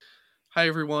Hi,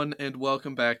 everyone, and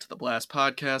welcome back to the Blast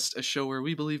Podcast, a show where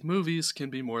we believe movies can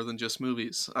be more than just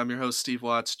movies. I'm your host, Steve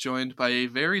Watts, joined by a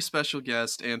very special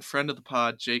guest and friend of the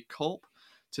pod, Jake Culp.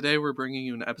 Today, we're bringing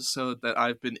you an episode that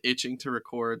I've been itching to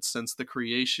record since the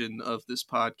creation of this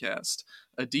podcast,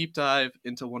 a deep dive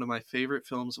into one of my favorite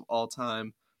films of all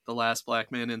time, The Last Black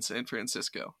Man in San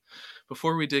Francisco.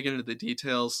 Before we dig into the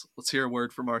details, let's hear a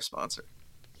word from our sponsor.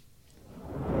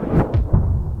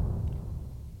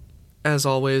 As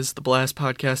always, the Blast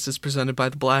Podcast is presented by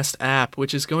the Blast app,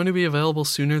 which is going to be available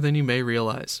sooner than you may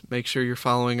realize. Make sure you're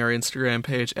following our Instagram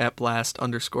page at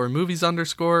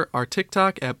blast_movies_, our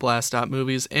TikTok at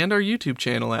blast.movies, and our YouTube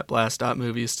channel at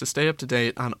blast.movies to stay up to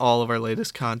date on all of our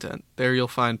latest content. There you'll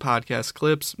find podcast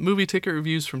clips, movie ticket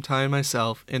reviews from Ty and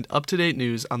myself, and up-to-date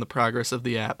news on the progress of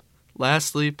the app.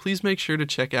 Lastly, please make sure to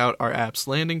check out our app's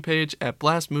landing page at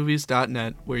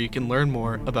blastmovies.net, where you can learn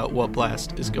more about what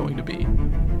Blast is going to be.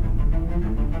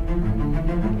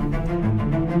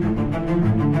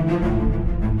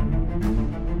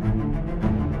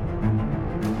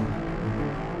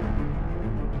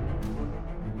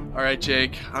 All right,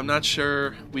 Jake, I'm not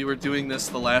sure we were doing this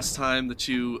the last time that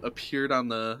you appeared on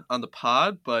the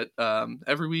pod, but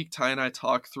every week Ty and I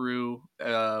talk through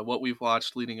what we've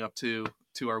watched leading up to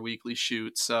our weekly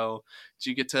shoot. So did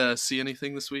you get to see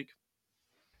anything this week?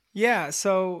 Yeah,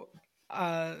 so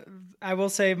I will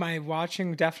say my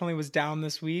watching definitely was down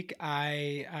this week.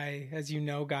 I as you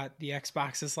know, got the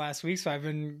Xbox this last week, so I've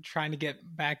been trying to get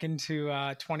back into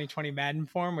 2020 Madden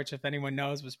form, which, if anyone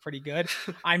knows, was pretty good.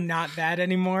 I'm not that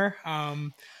anymore.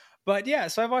 But yeah,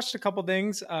 so I've watched a couple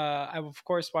things. I've of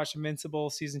course watched Invincible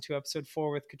season 2, episode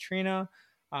 4 with Katrina.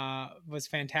 Was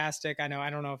fantastic. I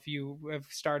don't know if you have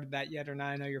started that yet or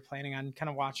not. I know you're planning on kind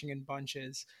of watching in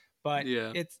bunches, but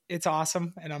Yeah. it's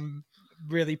awesome, and I'm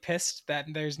really pissed that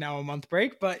there's now a month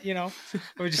break, but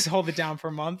we'll just hold it down for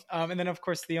a month. And then of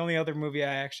course the only other movie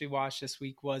I actually watched this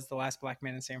week was The Last Black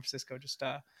Man in San Francisco. Just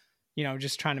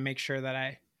just trying to make sure that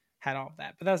I had all of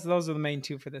that. But those are the main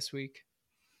two for this week.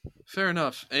 Fair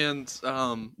enough. And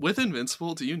with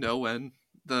Invincible, do you know when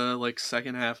the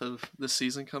second half of the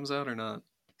season comes out or not?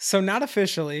 So not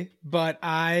officially, but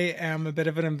I am a bit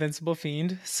of an Invincible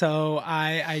fiend. So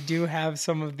I do have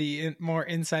some of the more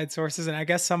inside sources. And I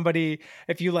guess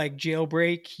if you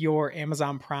jailbreak your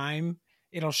Amazon Prime,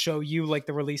 it'll show you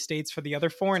the release dates for the other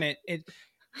four. And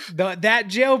that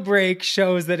jailbreak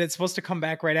shows that it's supposed to come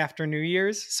back right after New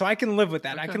Year's. So I can live with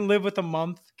that. Okay. I can live with a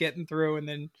month getting through and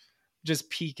then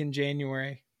just peak in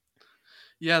January.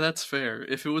 Yeah, that's fair.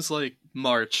 If it was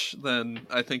March, then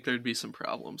I think there'd be some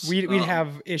problems. We'd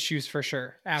have issues for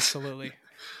sure. Absolutely.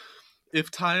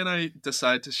 If Ty and I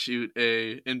decide to shoot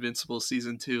a Invincible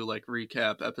season 2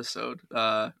 recap episode,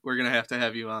 we're gonna have to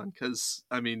have you on because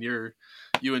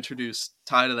you introduced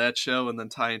Ty to that show and then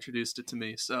Ty introduced it to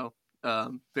me. So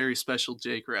very special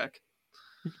Jake rec.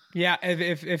 Yeah,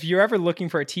 if you're ever looking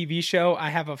for a TV show, I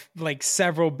have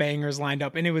several bangers lined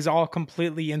up, and it was all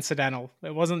completely incidental.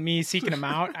 It wasn't me seeking them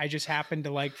out. I just happened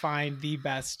to find the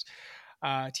best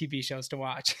TV shows to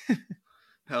watch.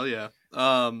 Hell yeah.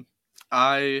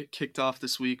 I kicked off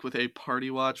this week with a party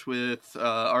watch with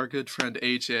our good friend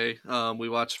AJ. We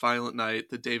watched Violent Night,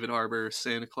 the David Harbour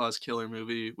Santa Claus Killer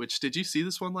movie. Which, did you see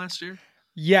this one last year?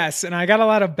 Yes, and I got a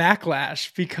lot of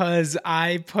backlash because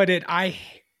I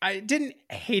didn't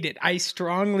hate it. I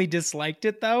strongly disliked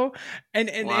it though. And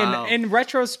Wow. in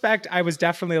retrospect, I was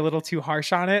definitely a little too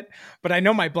harsh on it, but I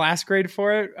know my blast grade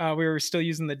for it. We were still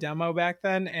using the demo back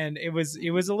then, and it was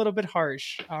a little bit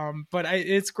harsh. But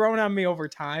it's grown on me over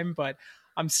time, but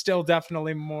I'm still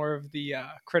definitely more of the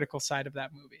critical side of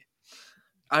that movie.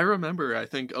 I remember, I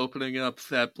think, opening up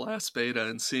that blast beta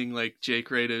and seeing Jake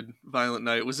rated Violent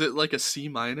Night. Was it a C-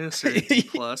 or a D+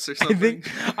 or something?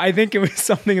 I think it was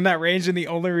something in that range, and the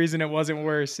only reason it wasn't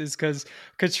worse is because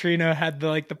Katrina had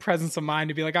the presence of mind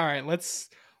to be all right, let's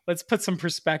put some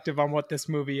perspective on what this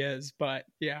movie is. But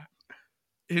yeah.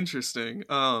 Interesting.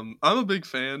 I'm a big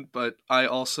fan, but I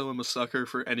also am a sucker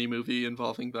for any movie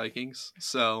involving Vikings.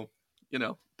 So,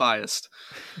 biased.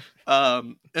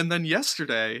 And then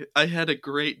yesterday, I had a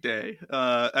great day.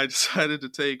 I decided to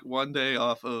take one day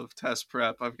off of test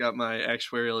prep. I've got my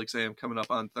actuarial exam coming up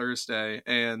on Thursday,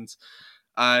 and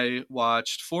I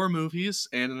watched 4 movies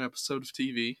and an episode of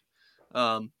TV.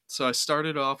 So I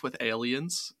started off with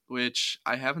Aliens, which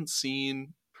I haven't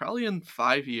seen probably in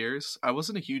 5 years. I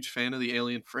wasn't a huge fan of the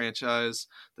Alien franchise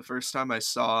the first time I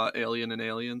saw Alien and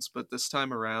Aliens, but this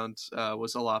time around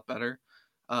was a lot better.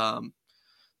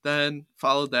 Then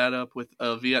followed that up with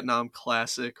a Vietnam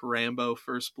classic, Rambo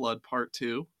First Blood Part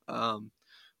 2,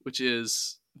 which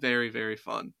is very, very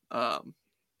fun.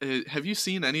 Have you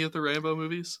seen any of the Rambo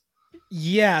movies?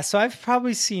 Yeah, so I've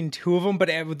probably seen two of them, but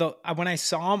when I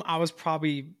saw them, I was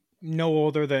probably no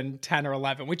older than 10 or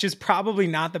 11, which is probably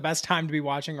not the best time to be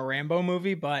watching a Rambo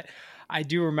movie, but I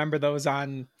do remember those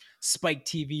on Spike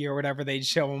TV or whatever they'd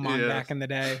show them on Yeah. back in the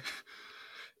day.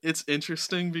 It's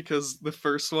interesting because the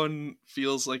first one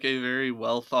feels like a very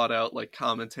well thought out like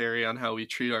commentary on how we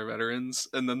treat our veterans,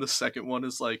 and then the second one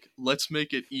is like, let's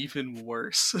make it even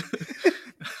worse.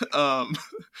 um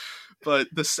but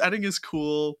the setting is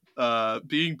cool.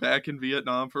 Being back in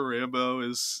Vietnam for Rambo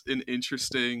is an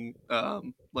interesting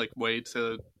like way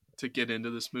to get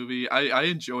into this movie. I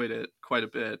enjoyed it quite a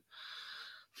bit.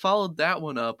 Followed that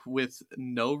one up with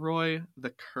Noroi the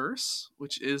Curse,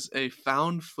 which is a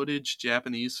found footage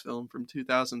Japanese film from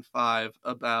 2005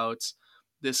 about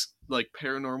this like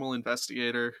paranormal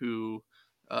investigator who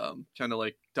kind of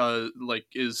like does like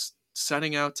is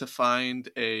setting out to find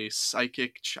a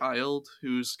psychic child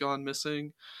who's gone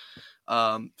missing.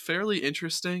 Fairly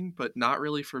interesting, but not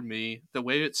really for me. The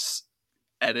way it's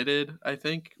edited, I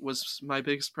think, was my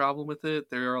biggest problem with it.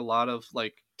 There are a lot of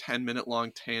like 10-minute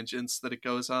long tangents that it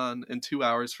goes on, and 2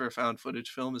 hours for a found footage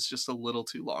film is just a little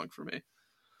too long for me.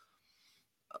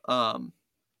 Um,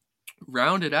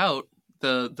 Rounded out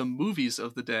the movies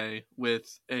of the day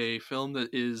with a film that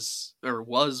is or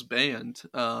was banned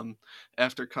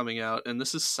after coming out, and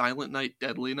this is Silent Night,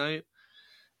 Deadly Night.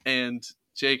 And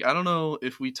Jake, I don't know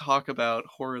if we talk about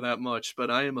horror that much,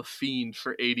 but I am a fiend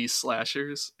for 80s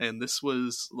slashers, and this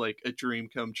was like a dream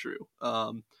come true.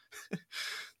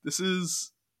 This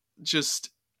is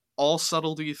just all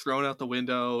subtlety thrown out the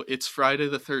window. It's Friday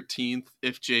the 13th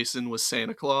if Jason was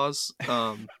Santa Claus,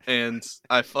 and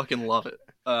I fucking love it.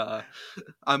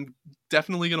 I'm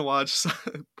definitely going to watch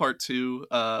part two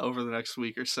over the next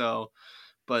week or so,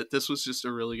 but this was just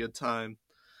a really good time.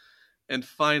 And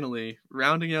finally,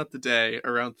 rounding out the day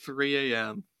around 3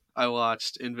 a.m., I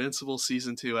watched Invincible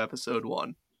Season 2, Episode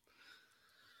 1.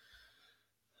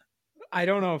 I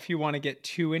don't know if you want to get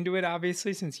too into it,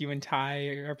 obviously, since you and Ty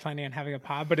are planning on having a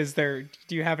pod, but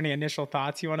do you have any initial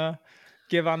thoughts you want to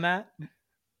give on that?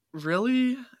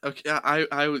 Really? Okay,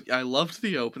 I loved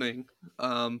the opening,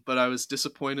 but I was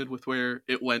disappointed with where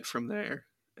it went from there.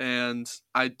 And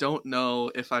I don't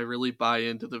know if I really buy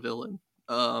into the villain.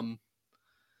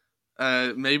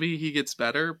 Maybe he gets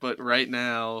better, but right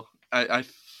now I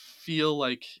feel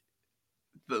like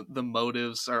the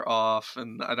motives are off,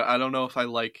 and I don't know if I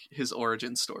like his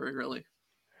origin story really.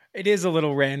 It is a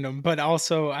little random, but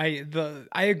also I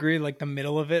agree. Like the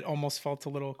middle of it almost felt a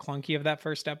little clunky of that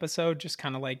first episode, just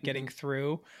kind of like getting Hmm.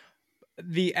 through.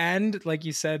 The end, like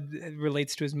you said, it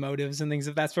relates to his motives and things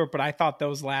of that sort. But I thought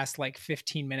those last like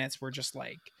 15 minutes were just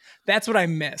like that's what I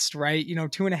missed, right?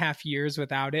 2.5 years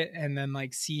without it, and then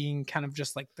like seeing kind of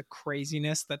just like the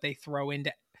craziness that they throw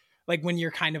into, like when you're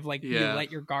kind of like you Yeah,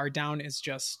 let your guard down is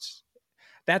just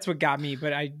that's what got me.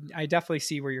 But I definitely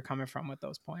see where you're coming from with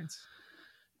those points.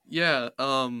 yeah.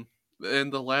 And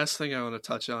the last thing I want to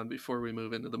touch on before we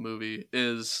move into the movie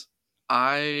is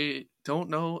I don't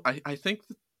know. I think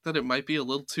that it might be a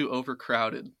little too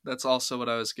overcrowded. That's also what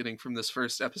I was getting from this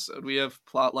first episode. We have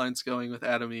plot lines going with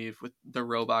Adam Eve, with the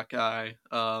robot guy,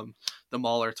 the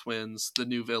Mauler twins, the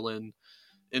new villain,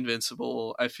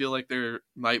 Invincible. I feel like there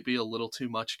might be a little too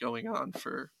much going on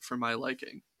for my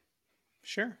liking.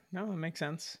 Sure, no, it makes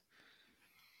sense.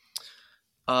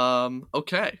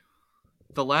 Okay.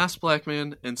 The Last Black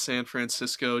Man in San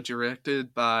Francisco,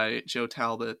 directed by Joe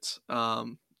Talbot.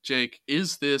 Jake,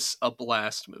 is this a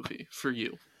blast movie for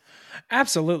you?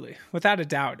 Absolutely, without a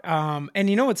doubt. And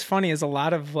what's funny is a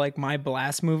lot of like my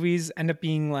blast movies end up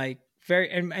being like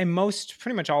very and most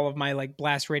pretty much all of my like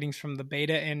blast ratings from the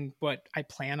beta and what I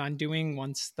plan on doing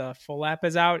once the full app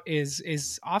is out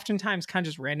is oftentimes kind of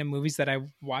just random movies that I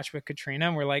watch with Katrina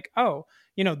and we're like, oh,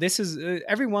 this is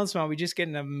every once in a while we just get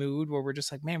in a mood where we're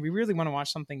just like, man, we really want to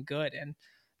watch something good, and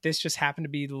this just happened to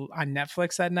be on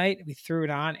Netflix that night. We threw it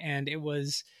on, and it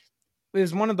was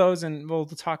one of those, and we'll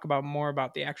talk about more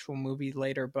about the actual movie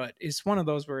later, but it's one of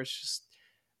those where it's just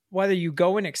whether you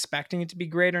go in expecting it to be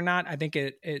great or not, I think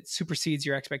it supersedes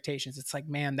your expectations. It's like,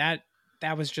 man, that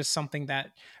was just something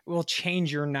that will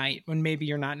change your night when maybe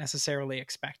you're not necessarily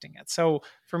expecting it. So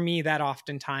for me, that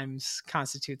oftentimes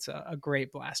constitutes a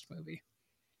great blast movie.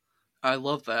 I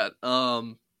love that.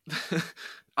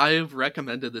 I have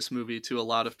recommended this movie to a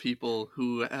lot of people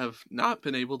who have not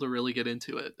been able to really get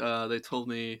into it. They told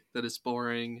me that it's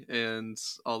boring and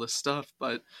all this stuff,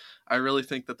 but I really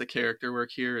think that the character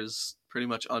work here is pretty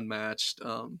much unmatched.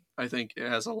 I think it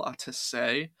has a lot to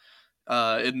say.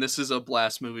 And this is a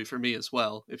blast movie for me as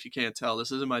well. If you can't tell,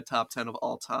 this is in my top 10 of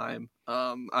all time.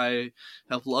 I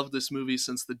have loved this movie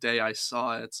since the day I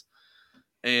saw it.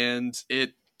 and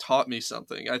it taught me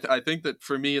something. I think that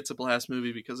for me, it's a blast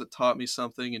movie because it taught me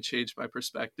something and changed my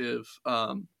perspective.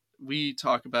 We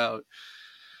talk about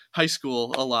high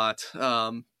school a lot,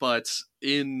 but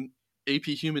in AP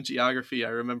Human Geography, I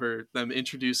remember them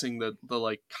introducing the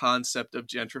like concept of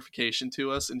gentrification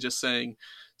to us and just saying,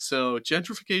 so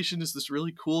gentrification is this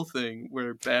really cool thing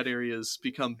where bad areas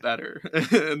become better,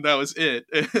 and that was it.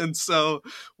 And so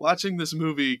watching this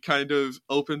movie kind of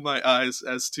opened my eyes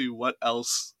as to what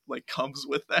else like comes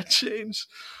with that change,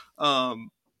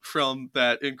 from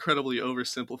that incredibly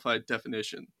oversimplified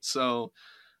definition. So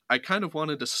I kind of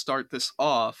wanted to start this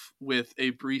off with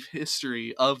a brief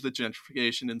history of the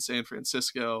gentrification in San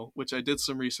Francisco, which I did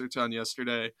some research on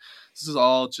yesterday. This is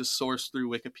all just sourced through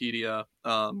Wikipedia.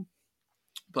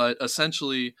 But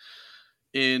essentially,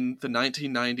 in the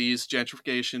 1990s,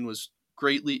 gentrification was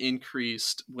greatly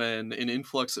increased when an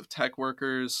influx of tech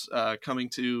workers coming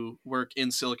to work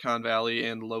in Silicon Valley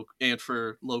and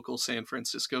for local San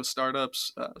Francisco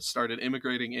startups started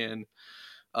immigrating in.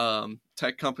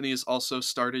 Tech companies also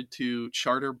started to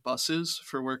charter buses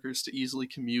for workers to easily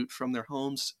commute from their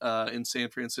homes in San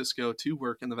Francisco to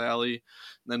work in the Valley.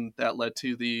 And then that led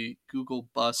to the Google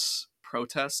bus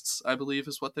protests, I believe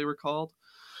is what they were called.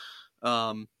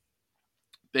 Um,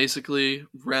 Basically,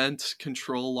 rent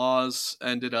control laws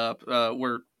ended up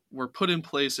were put in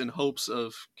place in hopes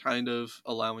of kind of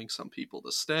allowing some people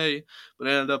to stay, but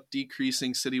ended up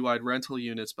decreasing citywide rental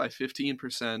units by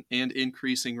 15% and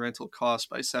increasing rental costs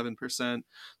by 7%.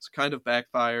 So kind of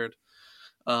backfired.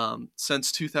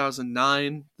 Since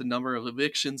 2009, the number of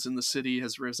evictions in the city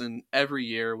has risen every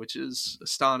year, which is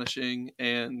astonishing.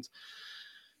 And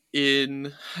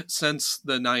in since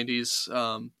the 90s,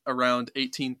 around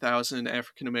 18,000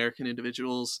 African American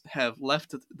individuals have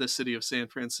left the city of San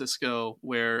Francisco,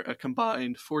 where a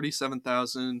combined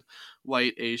 47,000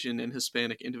 white, Asian, and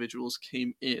Hispanic individuals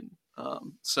came in.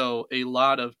 So a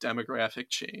lot of demographic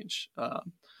change.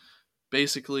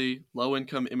 Basically, low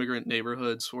income immigrant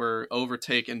neighborhoods were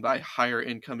overtaken by higher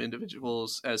income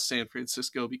individuals as San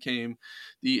Francisco became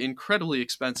the incredibly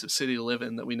expensive city to live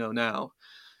in that we know now.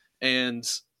 And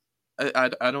I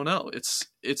don't know.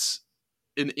 It's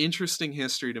an interesting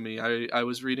history to me. I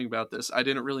was reading about this. I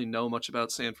didn't really know much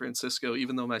about San Francisco,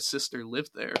 even though my sister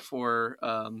lived there for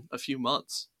a few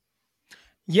months.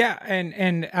 Yeah,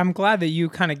 and I'm glad that you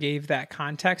kind of gave that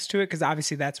context to it, because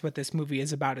obviously that's what this movie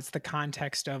is about. It's the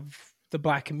context of the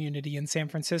Black community in San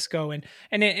Francisco,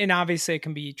 and obviously it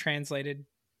can be translated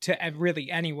to really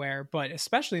anywhere, but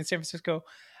especially in San Francisco.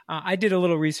 I did a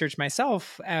little research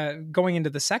myself going into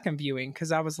the second viewing,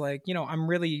 because I was like, I'm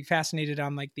really fascinated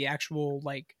on like the actual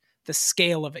like the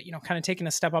scale of it, kind of taking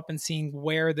a step up and seeing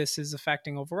where this is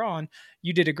affecting overall. And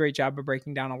you did a great job of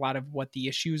breaking down a lot of what the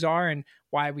issues are and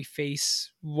why we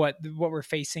face what we're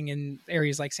facing in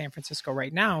areas like San Francisco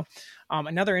right now.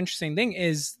 Another interesting thing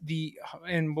is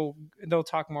and they'll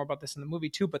talk more about this in the movie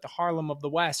too, but the Harlem of the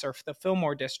West, or the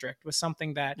Fillmore district, was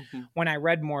something that Mm-hmm. when I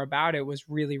read more about it was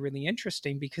really, really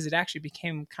interesting, because it actually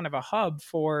became kind of a hub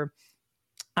for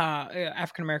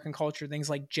African American culture,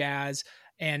 things like jazz,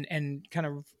 and kind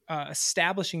of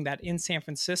establishing that in San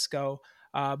Francisco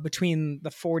between the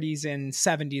 40s and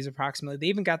 70s approximately. They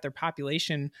even got their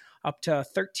population up to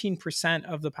 13%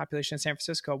 of the population in San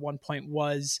Francisco at one point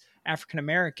was African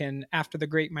American after the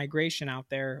Great Migration out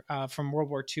there from World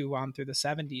War II on through the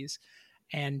 70s.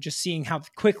 And just seeing how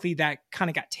quickly that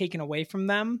kind of got taken away from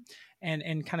them,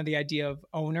 and kind of the idea of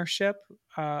ownership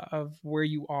of where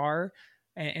you are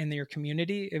and your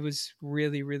community. It was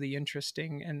really, really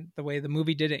interesting, and the way the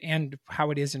movie did it and how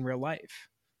it is in real life.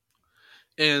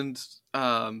 And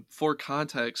for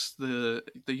context, the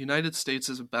United States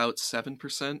is about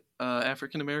 7%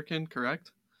 African American,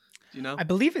 correct? Do you know? I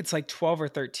believe it's like 12 or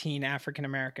 13 African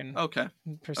American Okay.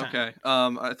 percent. Okay.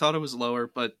 I thought it was lower,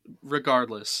 but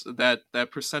regardless, that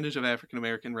percentage of African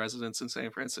American residents in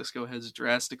San Francisco has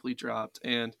drastically dropped,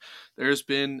 and there's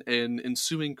been an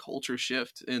ensuing culture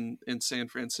shift in San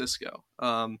Francisco.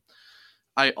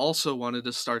 I also wanted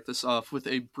to start this off with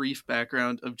a brief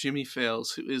background of Jimmy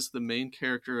Fails, who is the main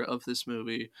character of this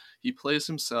movie. He plays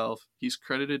himself. He's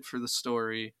credited for the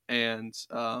story, and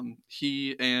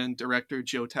he and director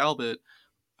Joe Talbot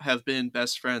have been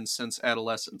best friends since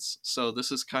adolescence. So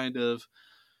this is kind of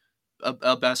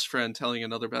a best friend telling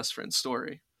another best friend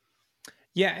story.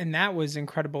 Yeah, and that was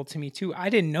incredible to me too. I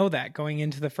didn't know that going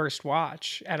into the first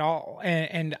watch at all,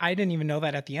 and I didn't even know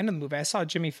that at the end of the movie. I saw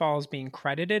Jimmy Falls being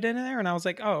credited in there, and I was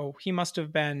like, "Oh, he must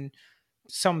have been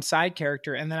some side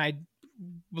character." And then I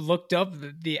looked up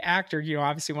the actor.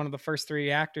 Obviously one of the first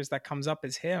three actors that comes up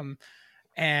is him,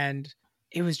 and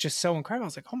it was just so incredible. I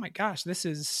was like, "Oh my gosh, this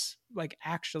is like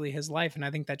actually his life. And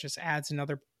I think that just adds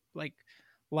another like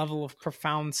level of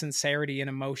profound sincerity and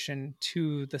emotion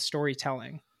to the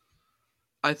storytelling.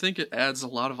 I think it adds a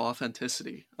lot of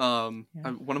authenticity. Yeah.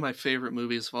 One of my favorite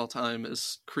movies of all time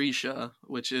is Krisha,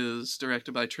 which is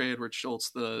directed by Trey Edward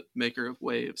Schultz, the maker of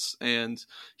Waves, and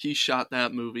he shot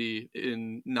that movie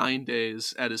in 9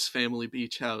 days at his family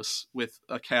beach house with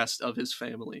a cast of his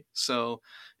family. So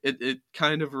it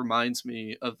kind of reminds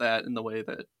me of that in the way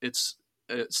that it's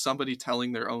somebody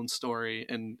telling their own story,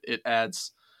 and it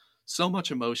adds so much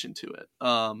emotion to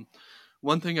it.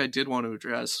 One thing I did want to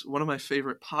address, one of my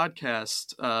favorite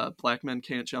podcasts, Black Men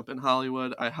Can't Jump in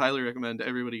Hollywood, I highly recommend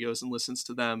everybody goes and listens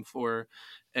to them for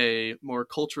a more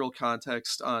cultural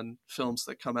context on films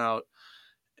that come out.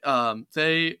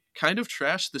 They kind of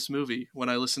trashed this movie when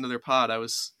I listened to their pod. I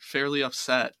was fairly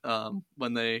upset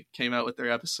when they came out with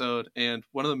their episode, and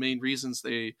one of the main reasons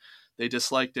they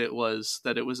disliked it was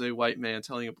that it was a white man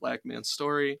telling a black man's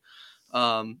story.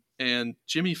 And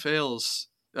Jimmy Fails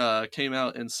came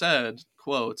out and said,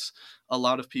 quotes, a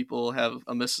lot of people have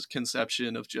a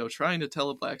misconception of Joe trying to tell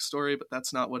a black story, but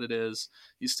that's not what it is.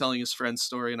 He's telling his friend's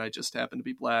story, and I just happen to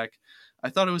be black.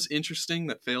 I thought it was interesting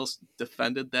that Fails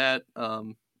defended that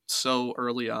so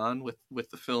early on with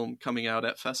the film coming out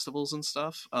at festivals and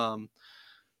stuff.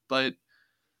 But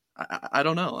I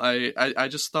don't know. I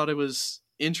just thought it was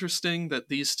interesting that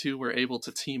these two were able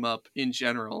to team up in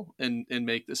general and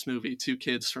make this movie. Two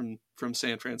kids from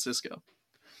San Francisco.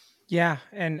 Yeah,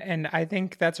 and I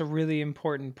think that's a really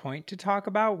important point to talk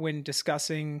about when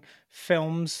discussing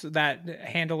films that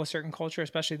handle a certain culture,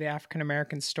 especially the African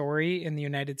American story in the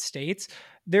United States.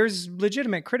 There's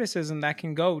legitimate criticism that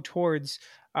can go towards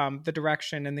the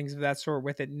direction and things of that sort,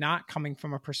 with it not coming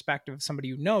from a perspective of somebody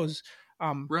who knows.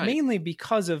 Right. Mainly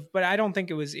because of, but I don't think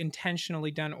it was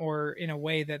intentionally done or in a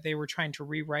way that they were trying to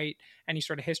rewrite any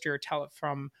sort of history or tell it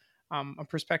from a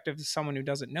perspective of someone who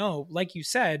doesn't know. Like you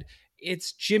said,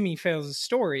 it's Jimmy Fails'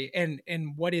 story, and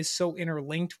what is so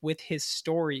interlinked with his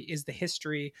story is the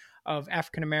history of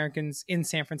African Americans in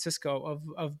San Francisco,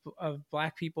 of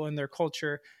Black people and their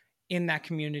culture in that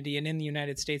community and in the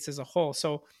United States as a whole.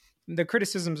 So the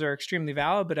criticisms are extremely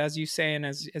valid, but as you say, and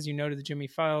as you noted, the Jimmy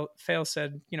Fail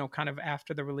said, kind of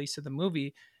after the release of the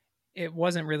movie, it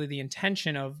wasn't really the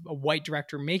intention of a white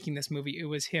director making this movie. It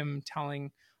was him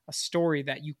telling a story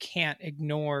that you can't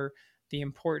ignore the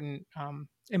important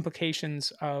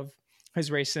implications of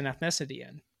his race and ethnicity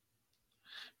in.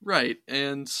 Right.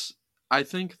 And I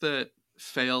think that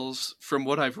Fails, from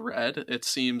what I've read, it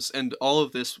seems, and all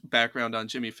of this background on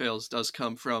Jimmy Fails does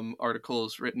come from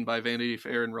articles written by Vanity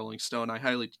Fair and Rolling Stone. I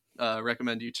highly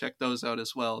recommend you check those out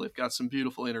as well. They've got some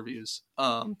beautiful interviews.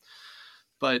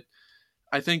 But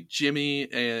I think Jimmy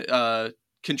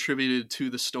contributed to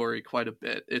the story quite a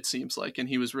bit, it seems like, and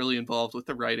he was really involved with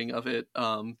the writing of it,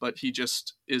 but he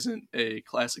just isn't a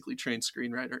classically trained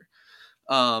screenwriter.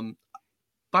 Um,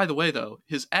 by the way, though,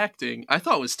 his acting I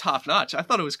thought was top notch. I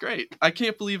thought it was great. I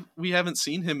can't believe we haven't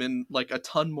seen him in like a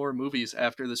ton more movies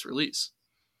after this release.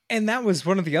 And that was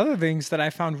one of the other things that I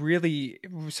found really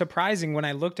surprising when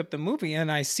I looked up the movie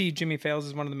and I see Jimmy Fails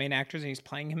as one of the main actors and he's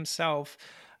playing himself.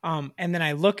 And then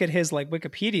I look at his like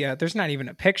Wikipedia. There's not even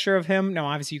a picture of him. Now,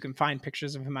 obviously, you can find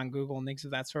pictures of him on Google and things of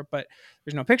that sort, but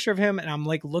there's no picture of him. And I'm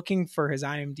like looking for his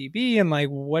IMDb and like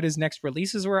what his next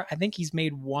releases were. I think he's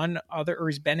made one other, or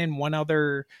he's been in one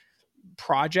other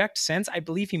project since. I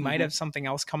believe he might Mm-hmm. have something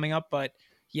else coming up, but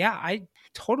yeah, I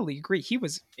totally agree. He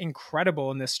was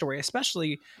incredible in this story,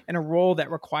 especially in a role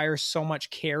that requires so much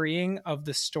carrying of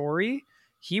the story.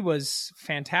 He was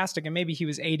fantastic, and maybe he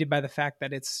was aided by the fact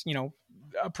that it's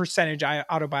a percentage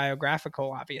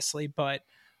autobiographical, obviously. But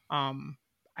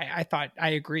I thought I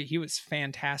agree. He was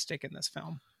fantastic in this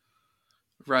film.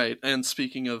 Right. And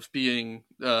speaking of being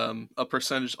a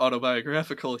percentage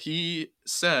autobiographical, he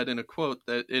said in a quote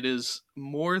that it is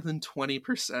more than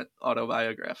 20%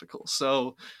 autobiographical.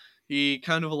 So he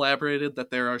kind of elaborated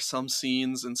that there are some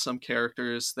scenes and some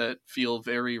characters that feel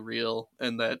very real,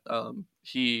 and that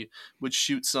he would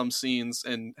shoot some scenes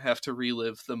and have to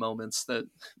relive the moments that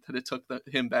it took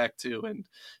him back to, and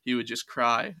he would just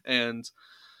cry. And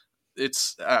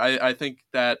I think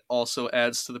that also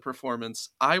adds to the performance.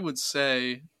 I would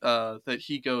say that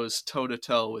he goes toe to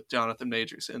toe with Jonathan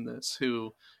Majors in this,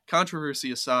 who,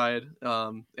 controversy aside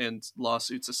and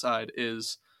lawsuits aside,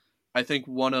 is I think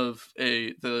one of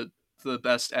the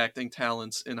best acting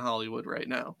talents in Hollywood right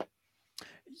now.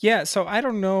 Yeah, so I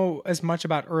don't know as much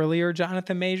about earlier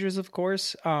Jonathan Majors, of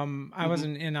course. I Hmm.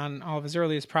 wasn't in on all of his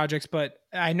earliest projects, but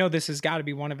I know this has got to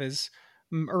be one of his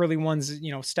early ones,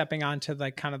 stepping onto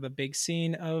like kind of the big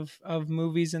scene of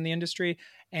movies in the industry.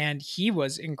 And he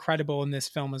was incredible in this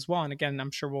film as well. And again,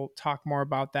 I'm sure we'll talk more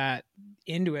about that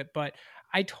into it, but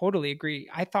I totally agree.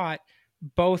 I thought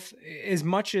both, as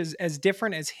much as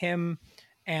different as him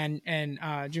and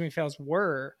Jimmy Fails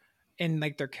were, and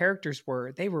like their characters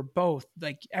were, they were both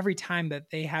like, every time that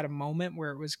they had a moment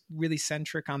where it was really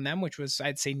centric on them, which was,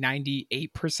 I'd say,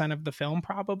 98% of the film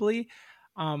probably,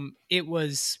 it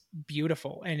was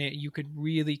beautiful, and you could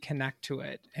really connect to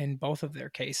it in both of their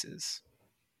cases.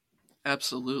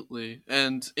 Absolutely.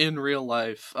 And in real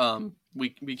life,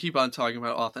 we keep on talking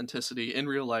about authenticity. In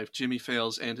real life, Jimmy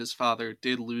Fails and his father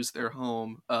did lose their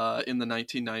home in the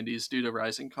 1990s due to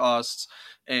rising costs,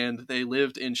 and they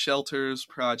lived in shelters,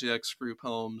 projects, group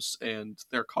homes, and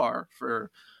their car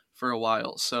for a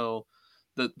while. So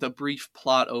the brief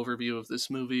plot overview of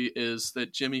this movie is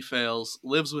that Jimmy Fails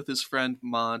lives with his friend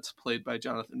Mont, played by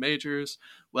Jonathan Majors,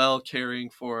 while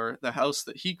caring for the house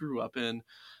that he grew up in,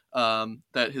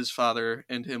 that his father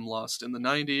and him lost in the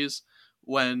 90s.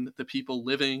 When the people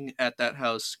living at that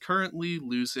house currently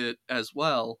lose it as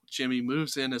well, Jimmy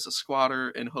moves in as a squatter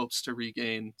and hopes to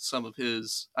regain some of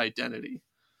his identity.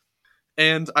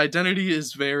 And identity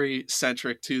is very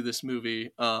centric to this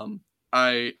movie.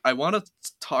 I want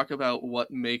to talk about what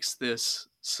makes this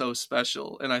so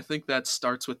special, and I think that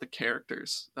starts with the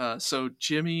characters. So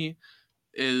Jimmy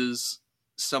is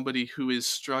somebody who is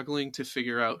struggling to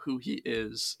figure out who he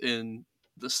is in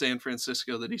the San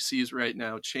Francisco that he sees right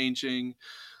now changing,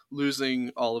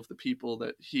 losing all of the people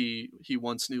that he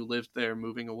once knew lived there,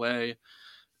 moving away.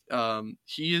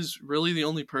 He is really the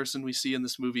only person we see in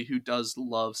this movie who does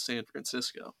love San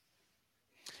Francisco.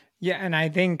 Yeah, and I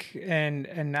think,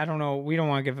 and I don't know, we don't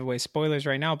want to give away spoilers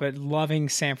right now, but loving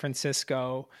San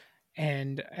Francisco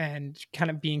and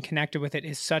kind of being connected with it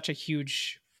is such a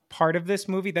huge part of this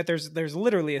movie, that there's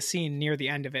literally a scene near the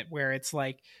end of it where it's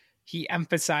like he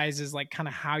emphasizes like kind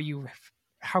of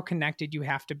how connected you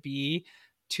have to be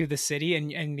to the city,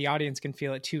 and the audience can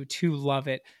feel it too, to love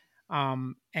it.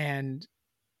 And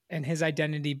his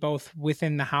identity both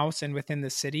within the house and within the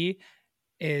city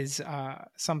is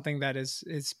something that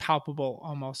is palpable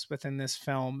almost within this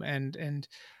film, and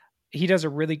he does a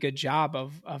really good job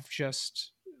of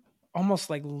just almost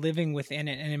like living within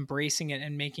it and embracing it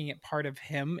and making it part of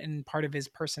him and part of his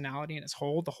personality and his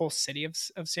whole, the whole city of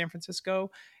San Francisco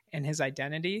and his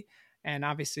identity. And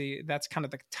obviously that's kind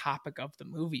of the topic of the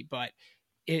movie, but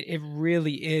it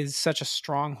really is such a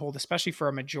stronghold, especially for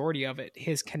a majority of it,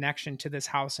 his connection to this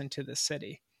house and to this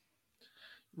city.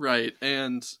 Right,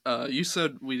 and you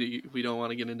said we don't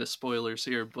want to get into spoilers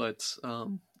here, but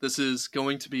this is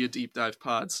going to be a deep dive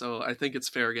pod, so I think it's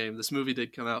fair game. This movie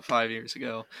did come out 5 years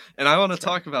ago, and I want to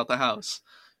Sure. talk about the house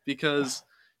because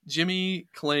Jimmy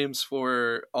claims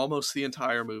for almost the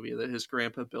entire movie that his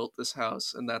grandpa built this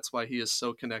house, and that's why he is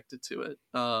so connected to it.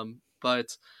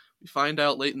 But we find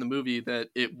out late in the movie that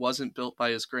it wasn't built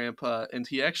by his grandpa, and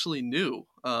he actually knew,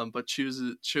 but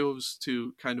chose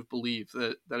to kind of believe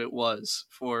that it was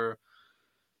for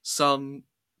some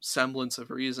semblance of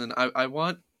reason. I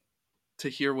want to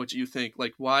hear what you think.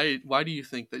 Like, why do you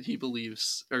think that he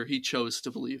believes, or he chose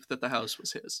to believe, that the house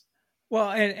was his?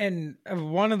 Well, and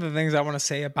one of the things I want to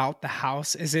say about the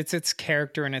house is its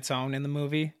character in its own in the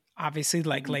movie. Obviously,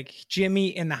 Mm-hmm. like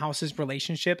Jimmy in the house's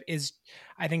relationship is,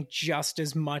 I think, just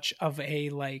as much of a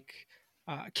like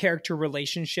character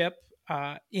relationship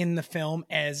in the film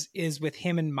as is with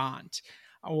him and Mont,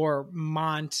 or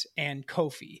Mont and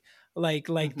Kofi. Like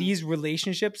Mm-hmm. these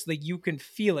relationships, like you can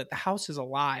feel it. The house is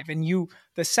alive, and you,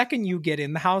 the second you get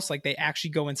in the house, like they actually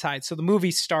go inside. So the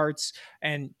movie starts,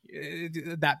 and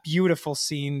that beautiful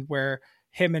scene where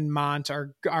him and Mont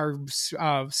are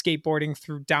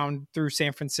skateboarding down through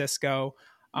San Francisco,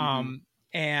 Mm-hmm.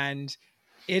 and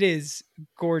it is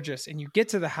gorgeous. And you get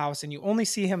to the house, and you only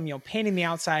see him, painting the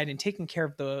outside and taking care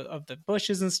of the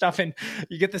bushes and stuff. And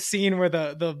you get the scene where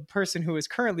the person who is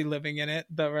currently living in it,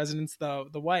 the residents, the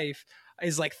wife,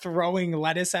 is like throwing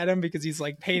lettuce at him because he's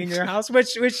like painting their house,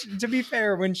 which to be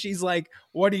fair, when she's like,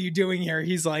 what are you doing here,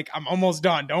 he's like, I'm almost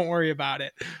done, don't worry about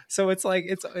it. So it's like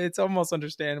it's almost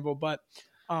understandable. But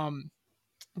um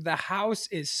the house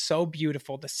is so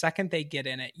beautiful. The second they get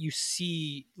in it, you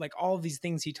see like all of these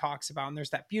things he talks about. And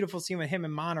there's that beautiful scene with him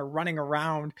and Mon are running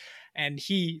around, and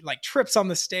he like trips on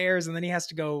the stairs, and then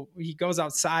he goes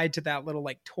outside to that little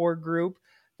like tour group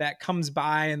that comes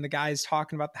by and the guy's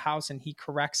talking about the house and he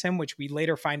corrects him, which we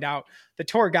later find out the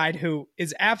tour guide, who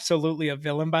is absolutely a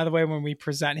villain, by the way, when we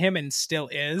present him and still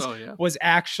is, Oh yeah. was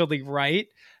actually right.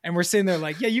 And we're sitting there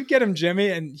like, yeah, you get him, Jimmy.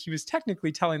 And he was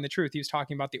technically telling the truth. He was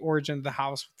talking about the origin of the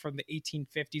house from the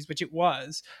 1850s, which it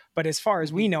was. But as far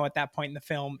as we know at that point in the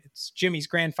film, it's Jimmy's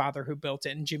grandfather who built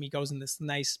it. And Jimmy goes in this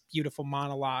nice, beautiful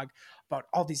monologue about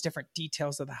all these different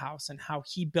details of the house and how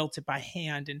he built it by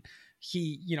hand. And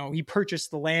he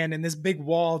purchased the land and this big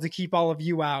wall to keep all of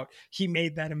you out. He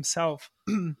made that himself.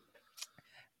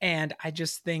 And I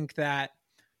just think that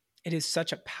it is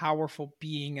such a powerful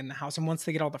being in the house. And once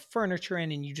they get all the furniture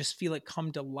in and you just feel it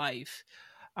come to life,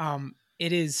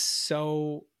 it is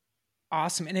so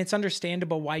awesome. And it's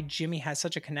understandable why Jimmy has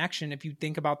such a connection if you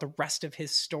think about the rest of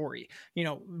his story,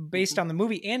 based on the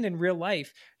movie and in real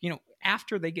life.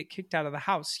 After they get kicked out of the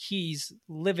house, he's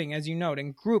living, as you note,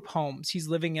 in group homes. He's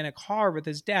living in a car with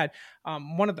his dad.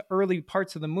 One of the early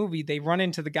parts of the movie, they run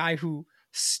into the guy who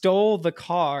stole the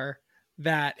car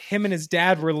that him and his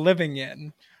dad were living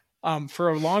in for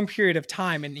a long period of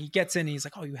time. And he gets in and he's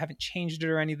like, oh, you haven't changed it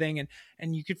or anything.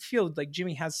 And you could feel like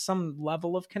Jimmy has some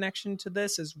level of connection to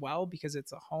this as well, because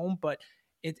it's a home, but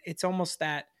it's almost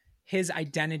that his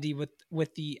identity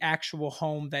with the actual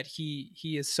home that he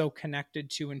is so connected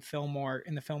to in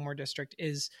the Fillmore district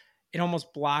it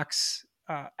almost blocks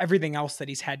everything else that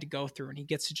he's had to go through. And he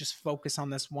gets to just focus on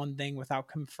this one thing without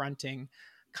confronting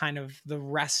kind of the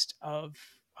rest of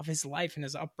his life and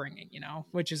his upbringing,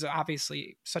 which is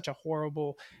obviously such a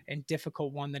horrible and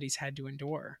difficult one that he's had to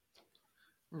endure.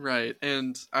 Right.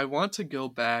 And I want to go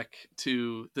back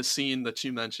to the scene that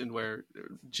you mentioned where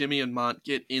Jimmy and Mont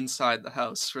get inside the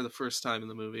house for the first time in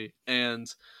the movie.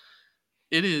 And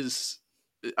it is,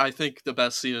 I think, the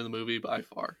best scene in the movie by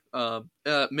far.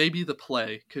 Maybe the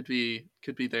play could be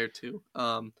there too.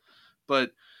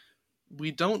 But we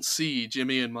don't see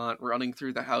Jimmy and Mont running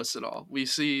through the house at all. We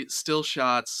see still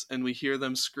shots and we hear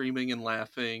them screaming and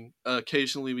laughing.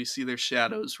 Occasionally we see their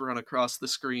shadows run across the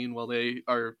screen while they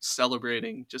are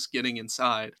celebrating just getting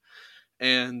inside.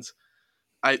 And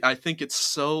I think it's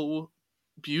so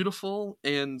beautiful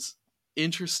and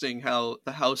interesting how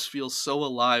the house feels so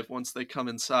alive once they come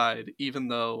inside, even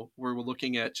though we're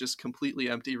looking at just completely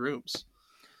empty rooms.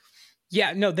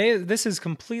 Yeah, no, this is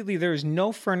completely, there's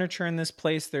no furniture in this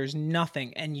place. There's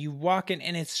nothing. And you walk in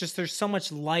and it's just, there's so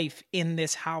much life in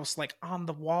this house, like on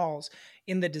the walls,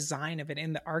 in the design of it,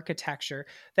 in the architecture,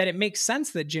 that it makes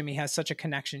sense that Jimmy has such a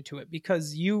connection to it,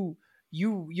 because you're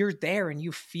there and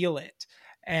you feel it.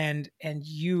 And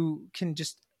you can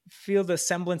just feel the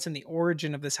semblance and the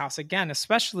origin of this house again,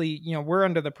 especially, we're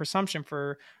under the presumption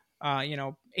for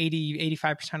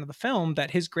 85% of the film that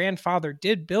his grandfather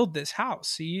did build this house.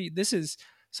 So this is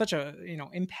such a,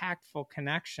 impactful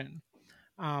connection.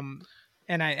 And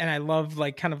I love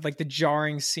like kind of like the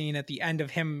jarring scene at the end of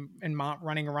him and Mont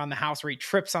running around the house where he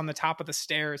trips on the top of the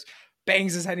stairs,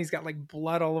 bangs his head. He's got like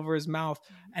blood all over his mouth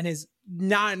and is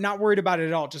not worried about it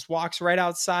at all. Just walks right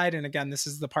outside. And again, this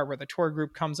is the part where the tour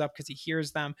group comes up because he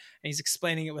hears them and he's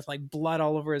explaining it with like blood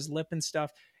all over his lip and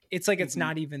stuff. It's like it's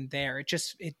not even there.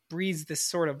 It breathes this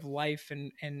sort of life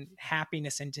and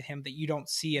happiness into him that you don't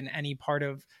see in any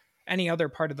other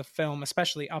part of the film,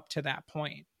 especially up to that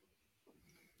point.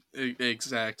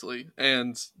 Exactly.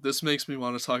 And this makes me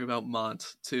want to talk about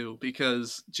Mont too,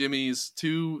 because Jimmy's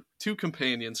two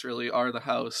companions really are the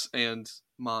house and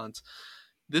Mont.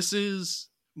 This is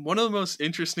one of the most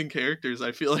interesting characters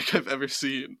I feel like I've ever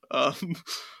seen.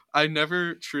 I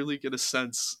never truly get a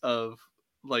sense of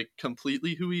like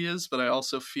completely who he is, but I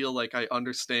also feel like I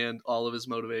understand all of his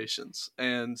motivations.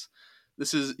 And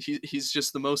he's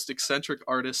just the most eccentric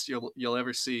artist you'll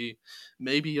ever see.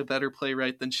 Maybe a better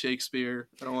playwright than Shakespeare.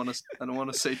 I don't want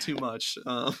to say too much.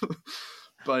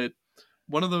 But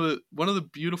one of the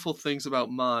beautiful things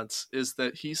about Mont is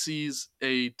that he sees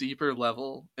a deeper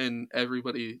level in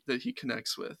everybody that he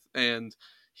connects with, and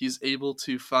he's able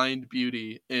to find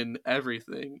beauty in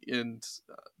everything. And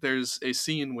there's a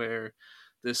scene where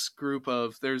there's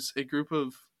a group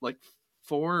of like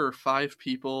 4 or 5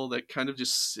 people that kind of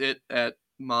just sit at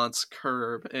Mont's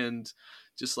curb and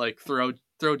just like throw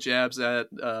jabs at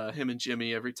him and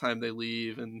Jimmy every time they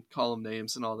leave and call him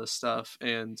names and all this stuff.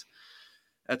 And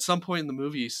at some point in the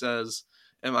movie he says,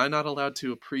 am I not allowed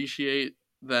to appreciate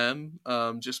them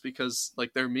just because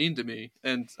like they're mean to me?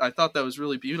 And I thought that was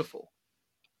really beautiful.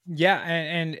 Yeah,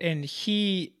 and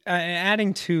he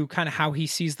adding to kind of how he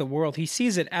sees the world, he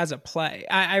sees it as a play.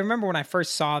 I remember when I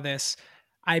first saw this,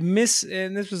 I miss,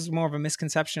 and this was more of a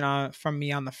misconception from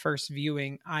me on the first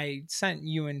viewing. I sent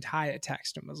you and Ty a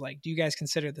text and was like, "Do you guys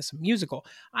consider this a musical?"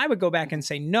 I would go back Hmm. and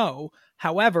say no.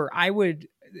 However, I would,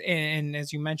 and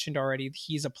as you mentioned already,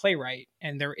 he's a playwright,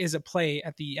 and there is a play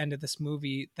at the end of this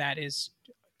movie that is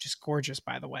just gorgeous,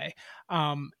 by the way.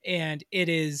 And it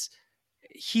is,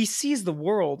 he sees the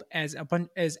world as a bunch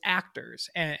as actors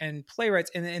and playwrights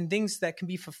and things that can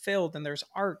be fulfilled, and there's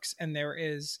arcs, and there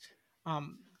is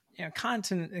um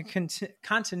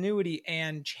continuity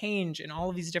and change and all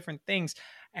of these different things.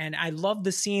 And I love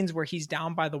the scenes where he's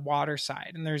down by the water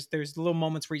side, and there's little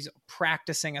moments where he's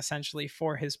practicing essentially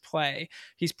for his play.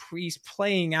 He's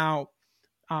playing out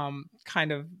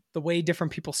kind of the way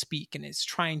different people speak and is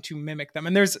trying to mimic them.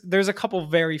 And there's a couple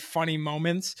very funny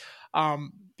moments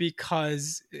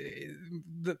because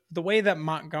the way that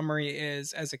Montgomery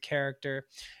is as a character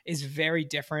is very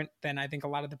different than I think a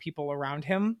lot of the people around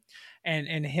him,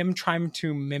 and him trying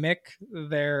to mimic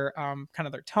their kind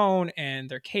of their tone and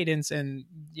their cadence and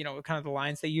kind of the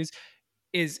lines they use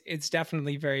is it's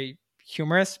definitely very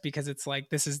humorous because it's like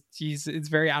it's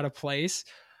very out of place,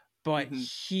 but Hmm.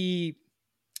 he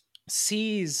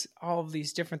sees all of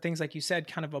these different things, like you said,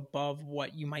 kind of above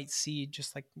what you might see,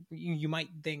 just like you might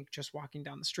think just walking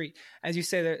down the street. As you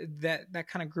say, that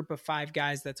kind of group of five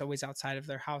guys that's always outside of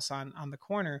their house on the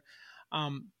corner,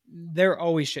 they're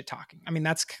always shit talking. I mean,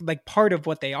 that's like part of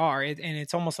what they are. And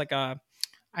it's almost like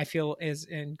I feel is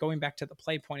in going back to the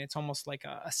play point, it's almost like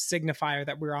a signifier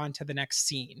that we're on to the next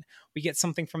scene. We get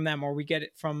something from them, or we get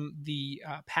it from the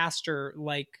pastor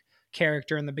like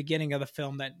character in the beginning of the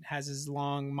film that has his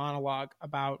long monologue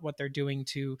about what they're doing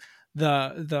to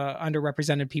the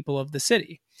underrepresented people of the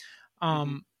city.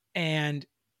 Hmm. And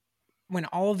when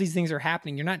all of these things are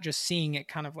happening, you're not just seeing it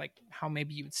kind of like how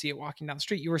maybe you would see it walking down the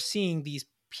street. You are seeing these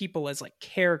people as like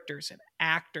characters and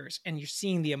actors, and you're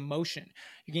seeing the emotion.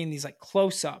 You're getting these like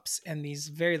close-ups and these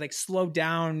very like slow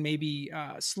down, maybe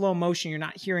slow motion. You're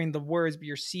not hearing the words, but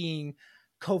you're seeing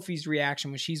Kofi's reaction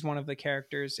when she's one of the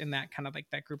characters in that kind of like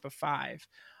that group of five.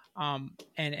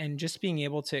 And just being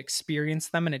able to experience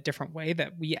them in a different way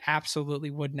that we absolutely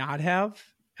would not have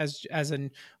as an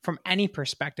from any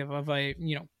perspective of a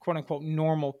quote unquote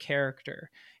normal character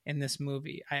in this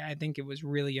movie. I think it was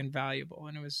really invaluable,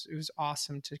 and it was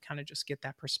awesome to kind of just get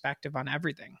that perspective on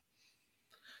everything.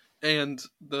 And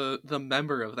the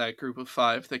member of that group of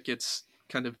five that gets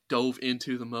kind of dove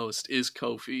into the most is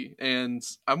Kofi. And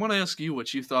I want to ask you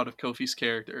what you thought of Kofi's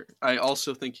character. I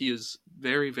also think he is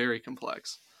very, very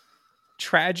complex.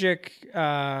 Tragic,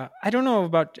 I don't know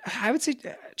about, I would say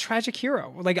tragic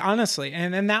hero, like honestly.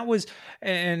 And that was,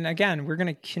 and again, we're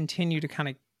going to continue to kind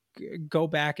of go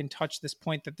back and touch this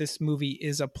point that this movie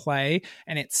is a play,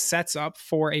 and it sets up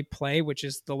for a play, which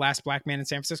is The Last Black Man in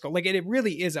San Francisco. Like it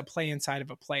really is a play inside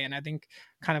of a play. And I think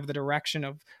kind of the direction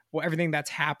of everything that's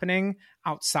happening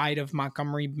outside of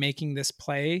Montgomery making this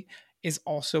play is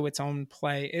also its own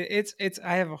play. It's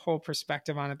I have a whole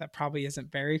perspective on it that probably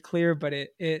isn't very clear, but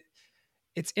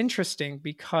it's interesting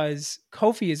because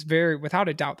Kofi is very, without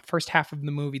a doubt, the first half of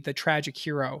the movie, the tragic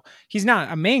hero. He's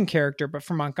not a main character, but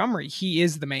for Montgomery, he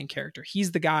is the main character.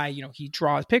 He's the guy, he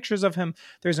draws pictures of him.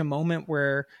 There's a moment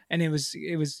where, and it was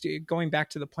going back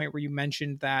to the point where you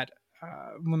mentioned that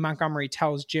when Montgomery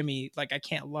tells Jimmy, like, I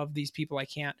can't love these people. I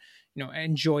can't,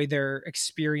 enjoy their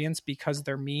experience because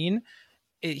they're mean.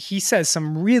 He says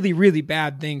some really, really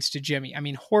bad things to Jimmy. I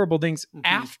mean, horrible things. Hmm.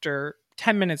 After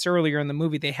 10 minutes earlier in the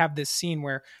movie, they have this scene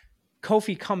where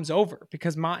Kofi comes over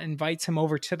because Mont invites him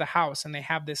over to the house, and they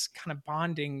have this kind of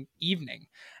bonding evening,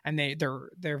 and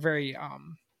they're very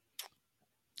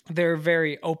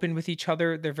open with each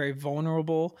other. They're very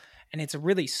vulnerable. And it's a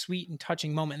really sweet and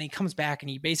touching moment. And he comes back and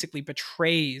he basically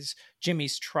betrays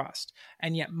Jimmy's trust.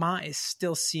 And yet Ma is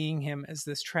still seeing him as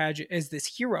this as this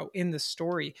hero in the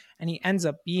story. And he ends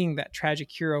up being that tragic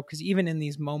hero because even in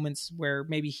these moments where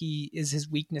maybe he is his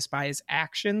weakness by his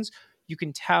actions, you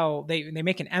can tell they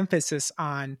make an emphasis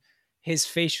on his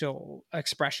facial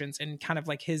expressions and kind of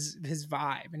like his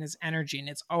vibe and his energy. And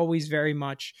it's always very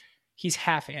much he's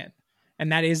half in,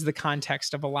 and that is the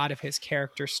context of a lot of his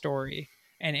character story,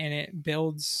 and it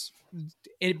builds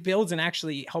and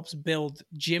actually helps build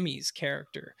Jimmy's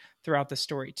character throughout the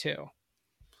story too.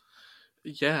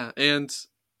 Yeah, and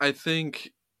I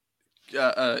think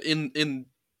in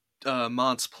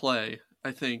Mont's play,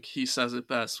 I think he says it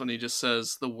best when he just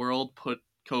says the world put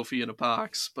Kofi in a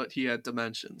box, but he had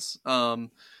dimensions.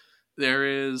 There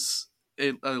is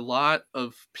a lot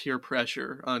of peer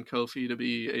pressure on Kofi to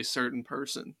be a certain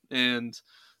person, and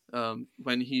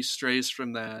when he strays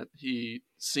from that, he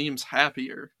seems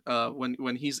happier.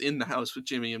 When he's in the house with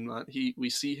Jimmy and Mont, we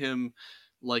see him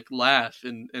like laugh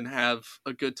and have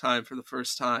a good time for the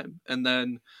first time. And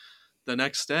then the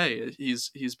next day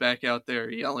he's back out there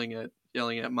yelling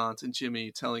at Mont and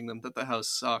Jimmy, telling them that the house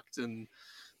sucked and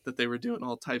that they were doing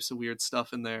all types of weird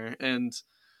stuff in there. And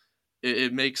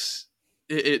it makes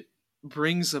it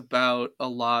brings about a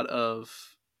lot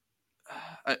of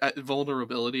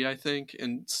vulnerability, I think,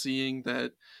 and seeing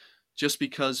that just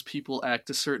because people act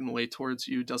a certain way towards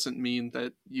you doesn't mean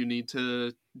that you need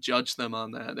to judge them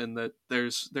on that, and that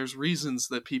there's reasons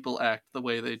that people act the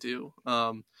way they do.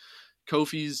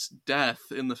 Kofi's death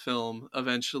in the film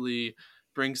eventually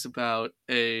brings about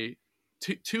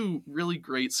two really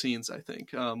great scenes, I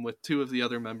think, with two of the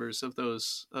other members of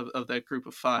of that group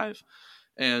of five,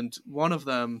 and one of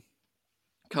them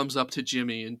comes up to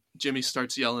Jimmy, and Jimmy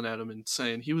starts yelling at him and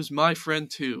saying, "He was my friend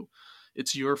too.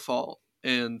 It's your fault."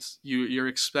 And you're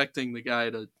expecting the guy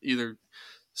to either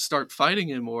start fighting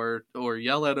him or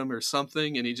yell at him or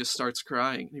something, and he just starts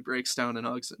crying. He breaks down and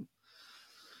hugs him.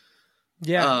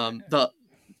 Yeah. The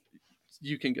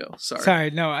You can go. Sorry.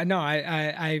 Sorry. No, no,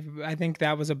 I think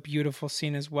that was a beautiful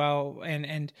scene as well.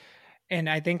 And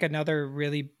I think another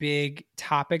really big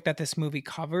topic that this movie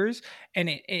covers, and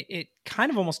it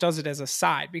kind of almost does it as a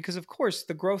side, because of course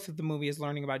the growth of the movie is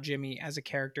learning about Jimmy as a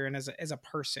character and as a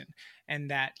person,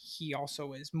 and that he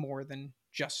also is more than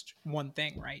just one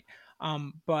thing, right?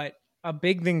 But a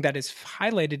big thing that is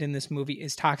highlighted in this movie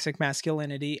is toxic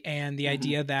masculinity and the Mm-hmm.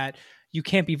 idea that you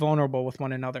can't be vulnerable with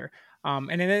one another.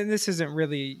 And this isn't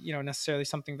really, necessarily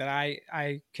something that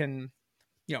I can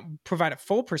provide a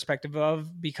full perspective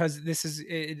of, because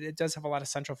it does have a lot of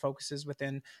central focuses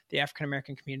within the African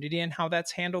American community and how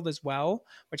that's handled as well,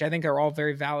 which I think are all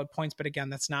very valid points. But again,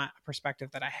 that's not a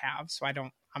perspective that I have, so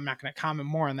I'm not going to comment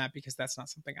more on that, because that's not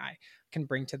something I can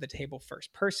bring to the table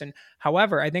first person.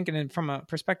 However, I think from a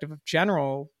perspective of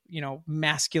general,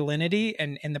 masculinity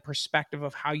and the perspective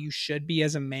of how you should be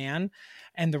as a man,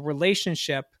 and the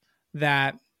relationship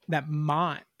that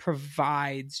Mont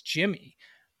provides Jimmy,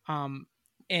 um,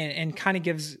 and kind of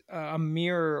gives a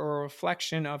mirror or a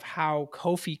reflection of how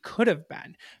Kofi could have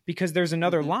been. Because there's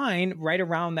another Mm-hmm. line right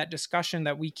around that discussion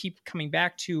that we keep coming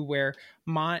back to, where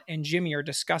Mont and Jimmy are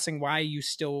discussing why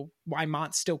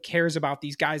Mont still cares about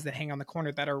these guys that hang on the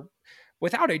corner, that are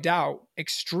without a doubt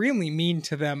extremely mean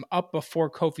to them up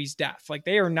before Kofi's death. Like,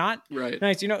 they are not Right.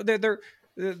 nice.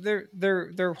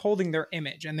 They're holding their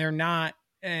image, and they're not,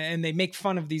 and they make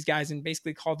fun of these guys and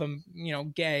basically call them,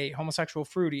 gay, homosexual,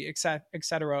 fruity,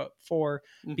 etc., for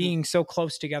Mm-hmm. being so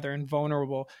close together and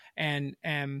vulnerable. And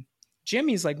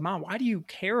Jimmy's like, "Mom, why do you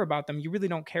care about them? You really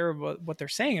don't care about what they're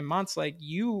saying." And Mont's like,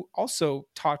 "You also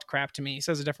talked crap to me." He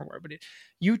says a different word, but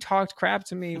you talked crap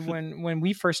to me when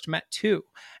we first met too.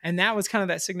 And that was kind of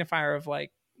that signifier of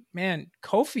like, man,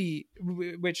 Kofi,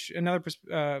 which another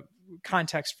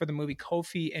context for the movie,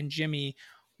 Kofi and Jimmy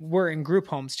were in group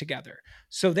homes together.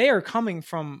 So they are coming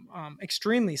from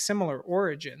extremely similar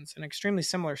origins and extremely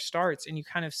similar starts. And you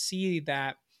kind of see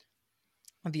that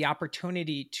the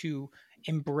opportunity to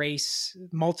embrace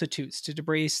multitudes, to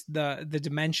embrace the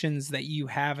dimensions that you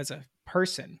have as a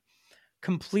person,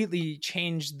 completely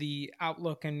change the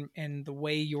outlook and the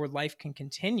way your life can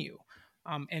continue.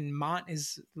 And Mont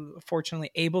is fortunately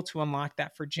able to unlock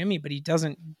that for Jimmy, but he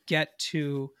doesn't get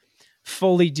to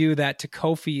fully do that to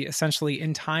Kofi essentially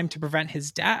in time to prevent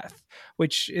his death,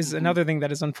 which is Mm-hmm. another thing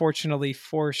that is unfortunately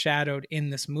foreshadowed in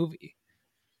this movie.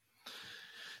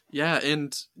 Yeah,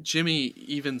 and Jimmy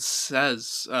even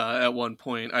says at one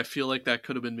point, "I feel like that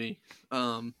could have been me."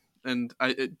 And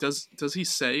does he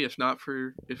say, if not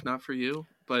for you?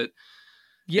 But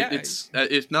Yeah. it's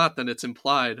if not, then it's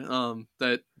implied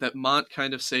that Mont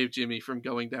kind of saved Jimmy from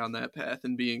going down that path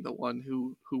and being the one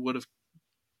who would have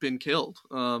been killed.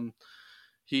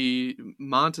 He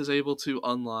Mont is able to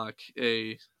unlock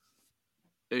a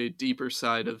deeper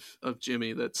side of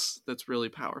Jimmy that's really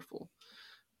powerful.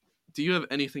 Do you have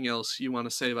anything else you want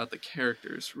to say about the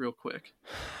characters real quick?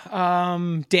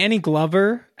 Danny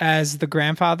Glover as the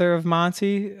grandfather of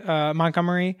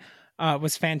Montgomery,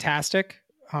 was fantastic.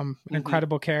 An Mm-hmm.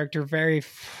 incredible character, very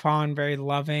fun, very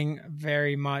loving,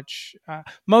 very much.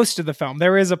 Most of the film,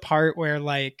 there is a part where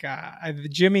like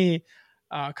Jimmy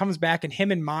comes back, and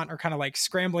him and Mont are kind of like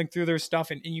scrambling through their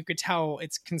stuff, and you could tell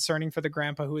it's concerning for the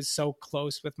grandpa who is so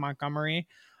close with Montgomery.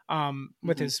 With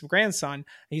Mm-hmm. his grandson,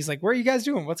 he's like, "What are you guys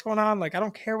doing? What's going on? Like, I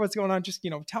don't care what's going on. Just,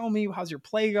 tell me, how's your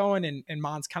play going?" And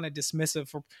Mon's kind of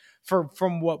dismissive for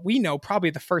from what we know, probably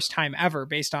the first time ever,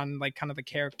 based on like kind of the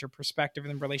character perspective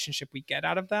and the relationship we get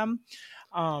out of them.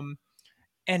 Um,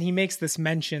 and he makes this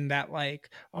mention that like,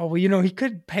 oh well, he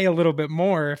could pay a little bit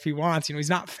more if he wants. He's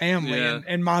not family, Yeah.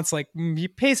 and Mont's like, he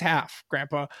pays half,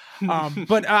 Grandpa.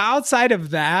 But outside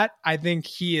of that, I think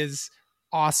he is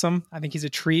awesome. I think he's a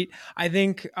treat. I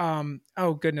think,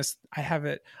 oh goodness, I have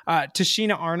it.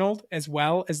 Tashina Arnold as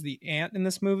well as the aunt in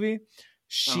this movie. Oh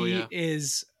She yeah.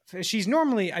 is. She's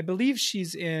normally, I believe,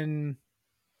 she's in.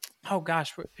 Oh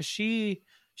gosh, is she?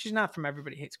 She's not from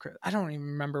Everybody Hates Chris. I don't even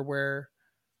remember where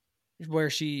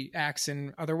she acts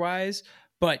in otherwise,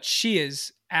 but she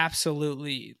is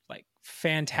absolutely like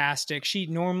fantastic. She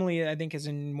normally, I think, is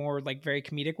in more like very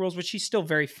comedic roles, but she's still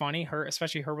very funny.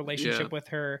 Especially her Yeah. relationship with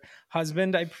her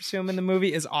husband, I presume, in the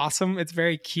movie is awesome. It's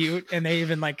very cute, and they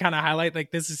even like kind of highlight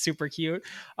like this is super cute.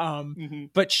 Um, Hmm.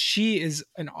 but she is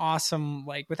an awesome,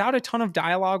 like, without a ton of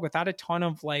dialogue, without a ton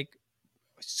of like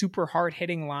super hard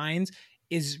hitting lines,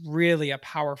 is really a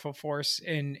powerful force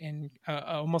in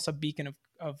almost a beacon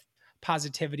of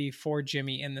positivity for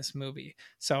Jimmy in this movie.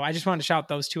 So I just wanted to shout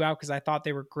those two out because I thought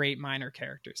they were great minor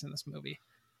characters in this movie.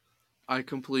 I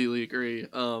completely agree.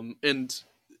 And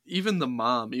even the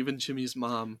mom, even Jimmy's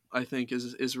mom, I think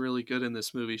is really good in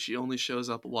this movie. She only shows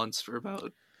up once for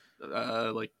about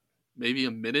like maybe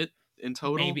a minute in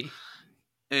total, Maybe.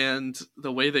 and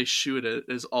the way they shoot it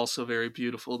is also very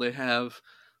beautiful. They have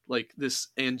like this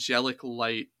angelic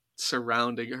light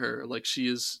surrounding her, like she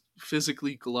is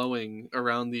physically glowing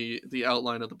around the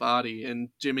outline of the body, and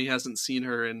Jimmy hasn't seen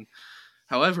her in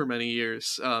however many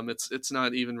years. It's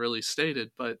not even really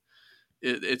stated, but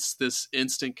it's this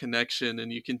instant connection,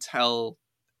 and you can tell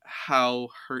how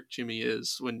hurt Jimmy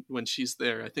is when she's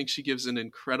there. I think she gives an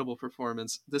incredible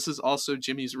performance. This is also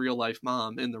Jimmy's real life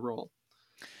mom in the role.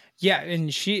 Yeah,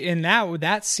 and she in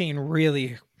that scene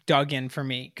really dug in for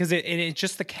me because it's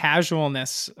just the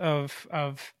casualness of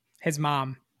his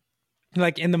mom.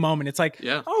 Like in the moment, it's like,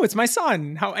 Yeah. oh, it's my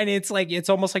son. How and it's like it's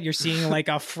almost like you're seeing like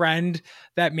a friend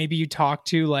that maybe you talk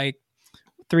to like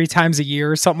 3 times a year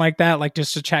or something like that, like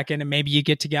just to check in, and maybe you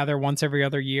get together once every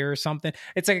other year or something.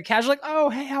 It's like a casual, like, oh,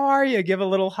 hey, how are you? Give a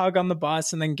little hug on the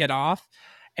bus and then get off.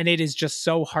 And it is just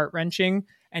so heart wrenching.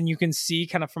 And you can see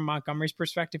kind of from Montgomery's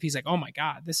perspective, he's like, oh my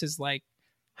God, this is like,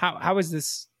 how is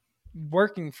this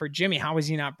working for Jimmy? How is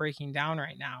he not breaking down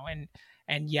right now?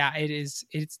 And yeah,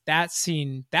 it's that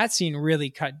scene really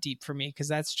cut deep for me because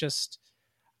that's just,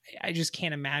 I just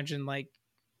can't imagine like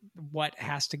what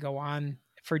has to go on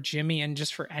for Jimmy and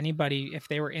just for anybody if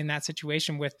they were in that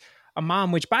situation with a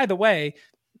mom, which by the way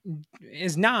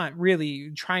is not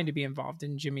really trying to be involved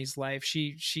in Jimmy's life.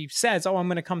 She says, "Oh, I'm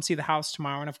going to come see the house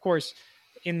tomorrow," and of course,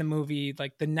 in the movie,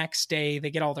 like the next day,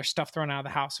 they get all their stuff thrown out of the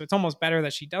house. So it's almost better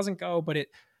that she doesn't go.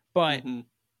 But Hmm.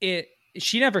 it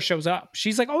she never shows up.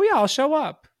 She's like, "Oh yeah, I'll show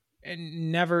up,"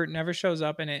 and never shows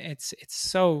up, and it's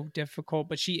so difficult.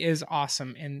 But she is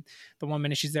awesome in the 1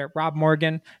 minute she's there. Rob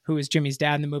Morgan, who is Jimmy's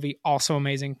dad in the movie, also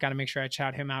amazing. Got to make sure I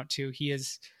shout him out too.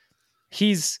 He's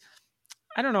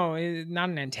I don't know, not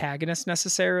an antagonist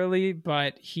necessarily,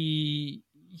 but he's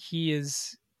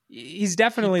He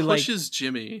definitely like pushes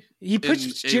Jimmy he in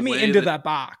puts a Jimmy way into that, that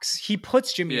box. He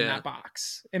puts Jimmy in yeah, that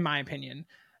box, in my opinion,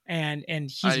 and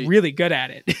he's I really good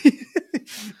at it.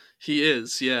 he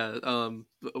is, yeah.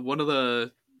 One of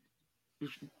the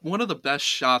best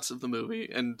shots of the movie,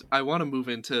 and I want to move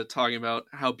into talking about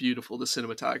how beautiful the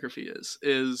cinematography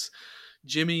is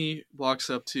Jimmy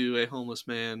walks up to a homeless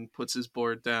man, puts his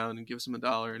board down, and gives him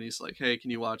 $1, and he's like, "Hey,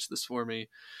 can you watch this for me?"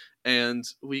 And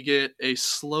we get a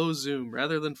slow zoom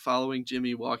rather than following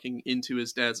Jimmy walking into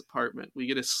his dad's apartment. We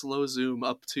get a slow zoom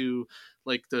up to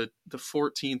like the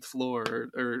 14th floor,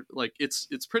 or like it's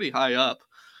pretty high up,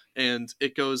 and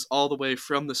it goes all the way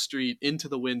from the street into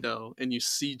the window, and you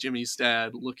see Jimmy's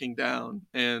dad looking down,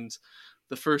 and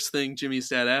the first thing Jimmy's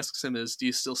dad asks him is, "Do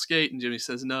you still skate?" And Jimmy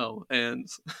says no, and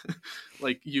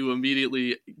like you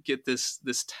immediately get this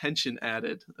tension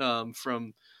added,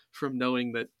 from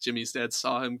knowing that Jimmy's dad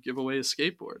saw him give away his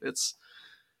skateboard. It's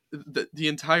the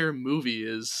entire movie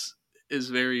is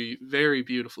very very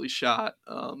beautifully shot.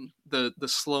 The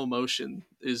slow motion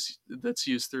is that's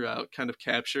used throughout kind of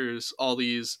captures all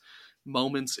these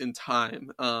moments in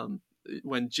time.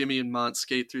 When Jimmy and Mont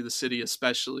skate through the city,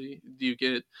 especially, you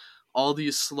get all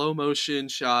these slow motion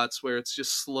shots where it's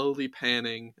just slowly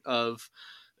panning of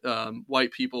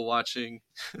white people watching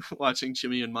watching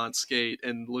Jimmy and Mont skate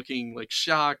and looking like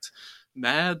shocked,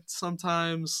 mad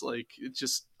sometimes, like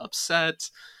just upset.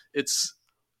 It's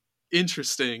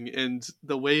interesting, and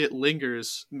the way it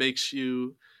lingers makes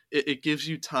you it gives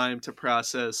you time to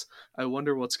process. I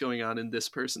wonder what's going on in this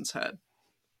person's head.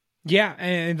 Yeah,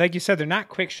 and like you said, they're not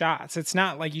quick shots. It's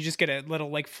not like you just get a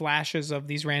little like flashes of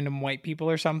these random white people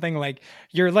or something. Like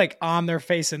you're like on their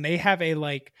face, and they have a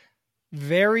like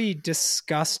very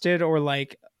disgusted or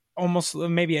like almost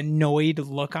maybe annoyed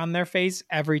look on their face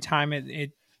every time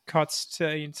it cuts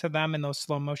to them in those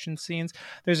slow motion scenes.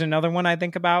 There's another one I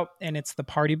think about, and it's the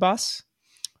party bus,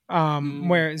 Mm,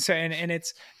 where so and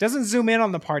it's doesn't zoom in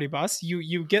on the party bus.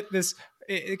 You get this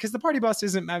because the party bus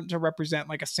isn't meant to represent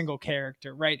like a single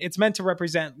character, right? It's meant to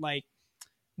represent like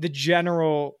the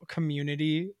general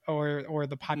community or the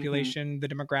mm-hmm. population, the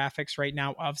demographics right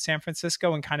now of San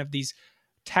Francisco, and kind of these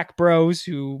tech bros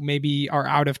who maybe are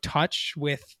out of touch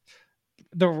with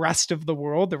the rest of the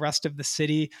world, the rest of the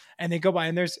city. And they go by,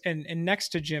 and and next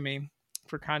to Jimmy,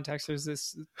 for context, there's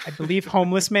this, I believe,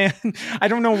 homeless man. I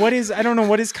don't know what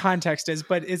his context is,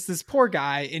 but it's this poor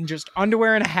guy in just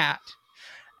underwear and a hat.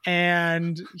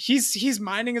 And he's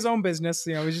minding his own business,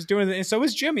 he's just doing it. And so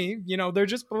is Jimmy. They're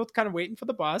just both kind of waiting for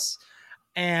the bus.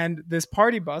 And this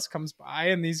party bus comes by,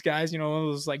 and these guys,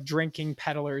 those like drinking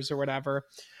peddlers or whatever.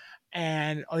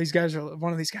 And one of these guys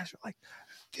are like,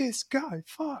 this guy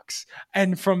fucks.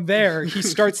 And from there, he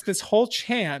starts this whole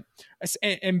chant,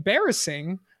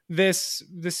 embarrassing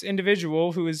this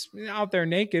individual who is out there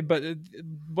naked, but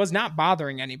was not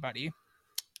bothering anybody.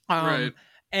 Right. Um,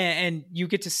 and you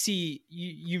get to see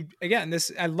you again.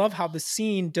 This I love how the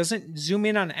scene doesn't zoom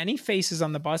in on any faces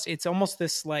on the bus. It's almost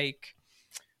this like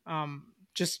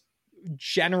just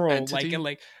general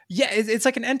Entity. yeah, it's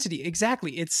like an entity.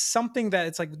 Exactly, it's something that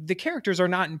it's like the characters are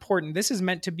not important. This is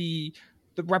meant to be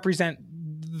represent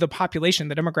the population,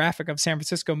 the demographic of San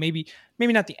Francisco. Maybe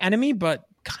not the enemy, but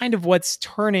kind of what's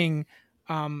turning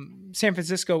San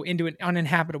Francisco into an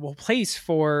uninhabitable place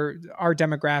for our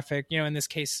demographic, in this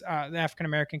case, the African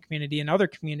American community and other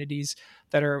communities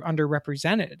that are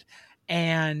underrepresented.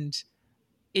 And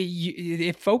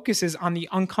it focuses on the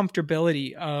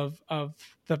uncomfortability of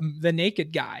the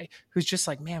naked guy who's just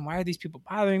like, man, why are these people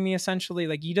bothering me? Essentially,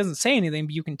 like he doesn't say anything,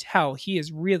 but you can tell he is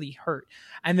really hurt.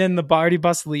 And then the party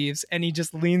bus leaves, and he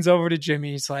just leans over to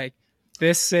Jimmy. He's like,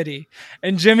 "This city,"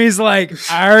 and Jimmy's like,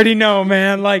 "I already know,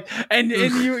 man." Like, and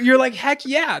you're like, "Heck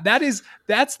yeah!"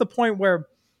 That's the point where.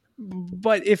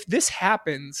 But if this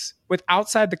happens with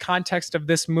outside the context of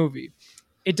this movie,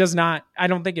 it does not, I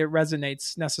don't think it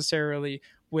resonates necessarily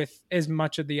with as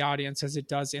much of the audience as it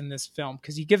does in this film,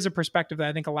 because he gives a perspective that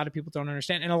I think a lot of people don't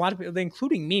understand, and a lot of people,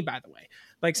 including me, by the way,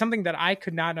 like something that I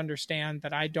could not understand,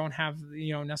 that I don't have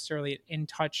necessarily an in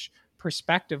touch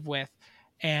perspective with,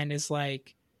 and is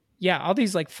like, yeah, all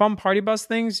these like fun party bus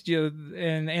things,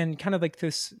 and kind of like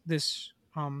this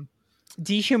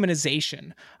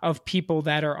dehumanization of people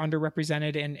that are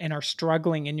underrepresented and are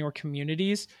struggling in your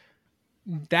communities.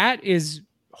 That is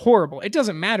horrible. It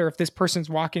doesn't matter if this person's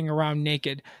walking around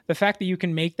naked. The fact that you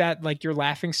can make that like your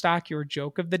laughing stock, your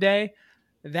joke of the day,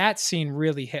 that scene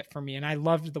really hit for me, and I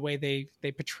loved the way they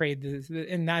portrayed this,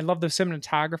 and I love the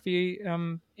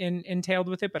cinematography entailed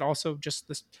with it, but also just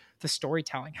the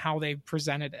storytelling, how they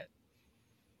presented it.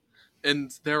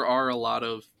 And there are a lot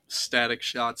of static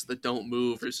shots that don't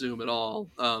move or zoom at all,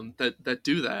 that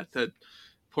do that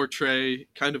portray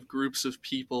kind of groups of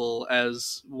people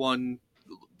as one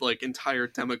like entire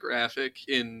demographic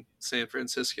in San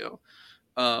Francisco.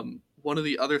 One of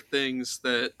the other things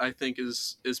that I think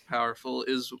is powerful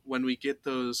is when we get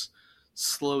those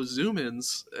slow zoom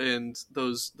ins and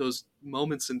those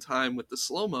moments in time with the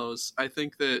slow mos. I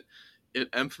think that it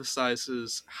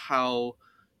emphasizes how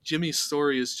Jimmy's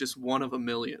story is just one of a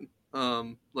million.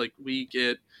 Like we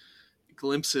get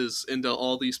glimpses into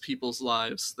all these people's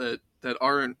lives that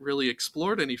aren't really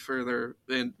explored any further,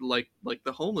 and like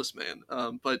the homeless man.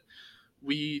 But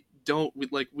we don't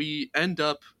we end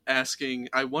up asking,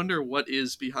 I wonder what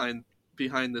is behind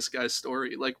this guy's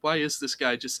story. Like, why is this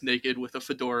guy just naked with a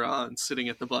fedora on sitting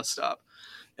at the bus stop?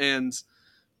 And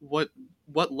what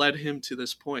what led him to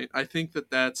this point? I think that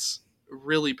that's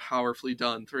really powerfully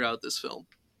done throughout this film.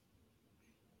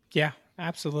 Yeah,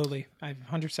 absolutely. I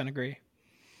 100% agree.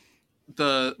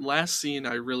 The last scene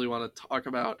I really want to talk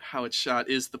about how it's shot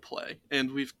is the play,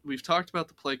 and we've talked about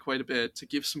the play quite a bit. To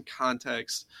give some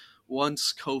context,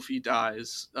 once Kofi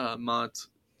dies, Mont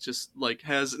just like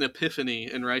has an epiphany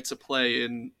and writes a play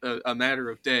in a matter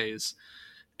of days,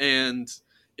 and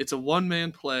it's a one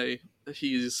man play.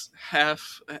 He's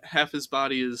half his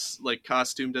body is like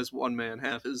costumed as one man,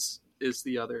 half is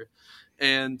the other,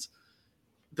 and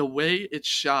the way it's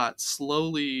shot,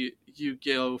 slowly you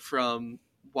go from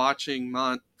watching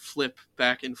Mont flip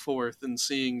back and forth and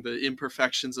seeing the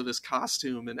imperfections of his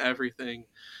costume and everything,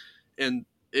 and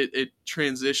it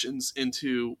transitions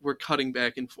into we're cutting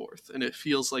back and forth, and it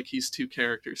feels like he's two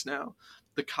characters now.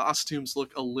 The costumes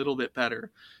look a little bit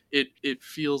better. It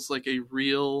feels like a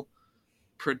real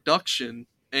production,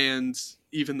 and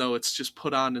even though it's just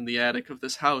put on in the attic of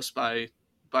this house by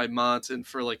Mont and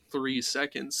for like 3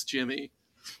 seconds, Jimmy.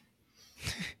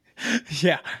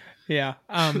 Yeah, yeah.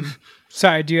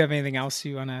 Sorry, do you have anything else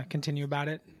you want to continue about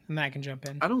it? And then I can jump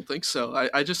in. I don't think so.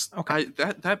 I just Okay.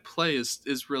 that play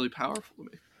is really powerful to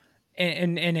me.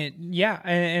 And it, yeah,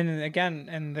 and again,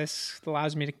 and this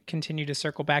allows me to continue to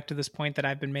circle back to this point that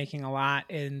I've been making a lot,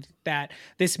 and that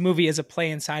this movie is a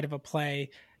play inside of a play.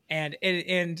 And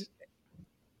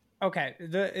okay,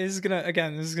 this is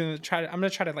gonna try to, I'm gonna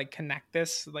try to like connect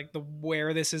this, like the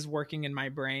where this is working in my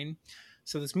brain.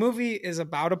 So this movie is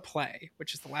about a play,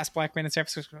 which is The Last Black Man in San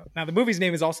Francisco. Now the movie's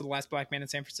name is also The Last Black Man in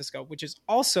San Francisco, which is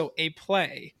also a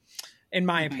play, in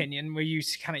my Mm-hmm. opinion, where you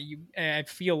kind of, I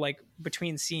feel like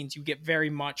between scenes you get very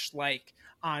much like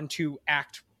onto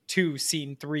Act Two,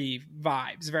 Scene Three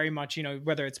vibes. Very much, you know,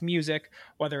 whether it's music,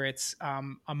 whether it's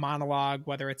a monologue,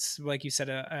 whether it's like you said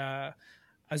a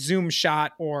zoom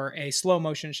shot or a slow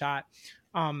motion shot.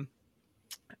 Um,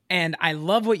 and I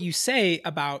love what you say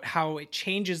about how it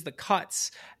changes the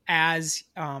cuts as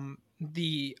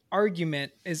the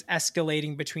argument is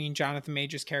escalating between Jonathan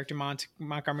Major's character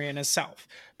Montgomery and himself.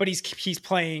 But he's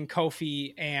playing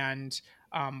Kofi and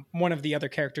one of the other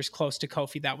characters close to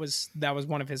Kofi. That was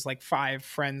one of his like 5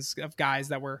 friends of guys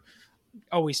that were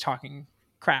always talking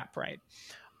crap, right?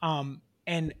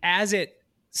 And as it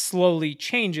slowly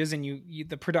changes and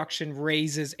the production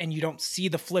raises and you don't see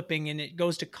the flipping and it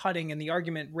goes to cutting and the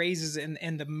argument raises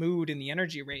and the mood and the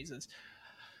energy raises,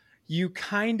 you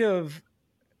kind of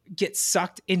get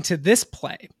sucked into this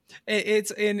play.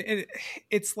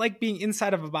 It's like being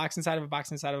inside of a box, inside of a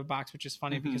box, inside of a box, which is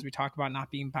funny Mm-hmm. because we talk about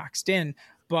not being boxed in,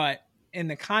 but in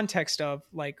the context of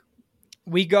like,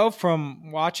 we go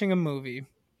from watching a movie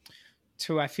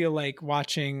to, I feel like,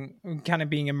 watching, kind of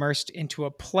being immersed into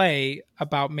a play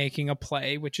about making a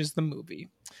play, which is the movie.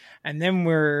 And then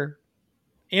we're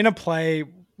in a play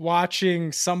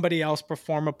watching somebody else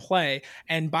perform a play.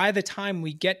 And by the time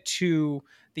we get to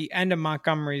the end of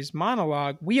Montgomery's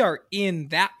monologue, we are in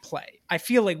that play. I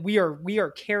feel like we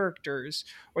are characters,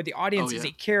 or the Oh audience is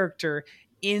yeah. a character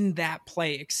in that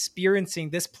play, experiencing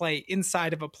this play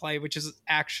inside of a play, which is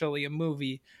actually a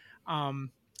movie.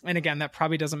 And again, that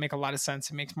probably doesn't make a lot of sense.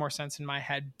 It makes more sense in my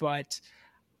head, but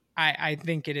I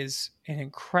think it is an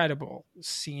incredible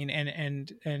scene.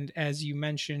 And as you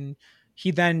mentioned, he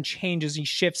then changes, he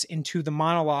shifts into the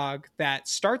monologue that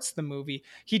starts the movie.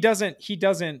 He doesn't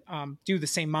do the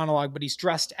same monologue, but he's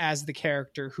dressed as the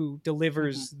character who Mm-hmm.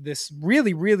 delivers this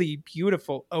really, really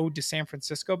beautiful ode to San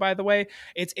Francisco, by the way.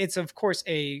 It's of course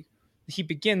he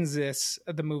begins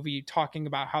the movie talking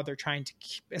about how they're trying to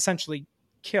essentially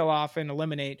kill off and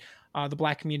eliminate the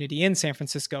black community in San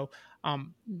Francisco.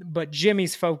 But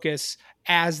Jimmy's focus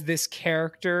as this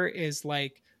character is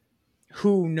like,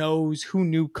 who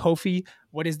knew Kofi,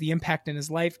 what is the impact in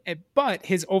his life, but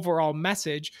his overall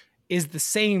message is the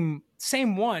same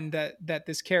one that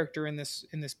this character in this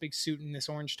big suit and this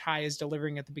orange tie is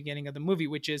delivering at the beginning of the movie,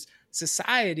 which is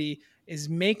society is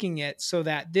making it so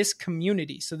that this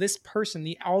community, so this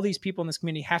person, all these people in this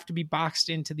community have to be boxed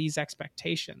into these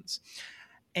expectations.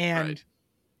 Right. And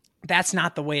that's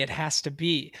not the way it has to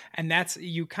be. And that's,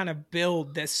 you kind of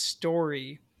build this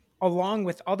story along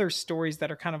with other stories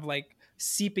that are kind of like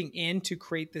seeping in to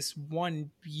create this one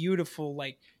beautiful,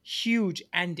 like huge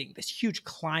ending, this huge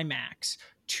climax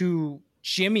to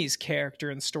Jimmy's character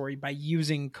and story, by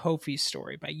using Kofi's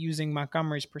story, by using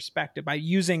Montgomery's perspective, by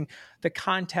using the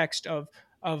context of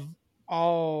of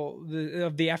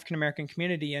the African American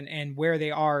community and where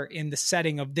they are in the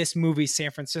setting of this movie,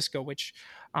 San Francisco, which,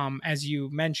 as you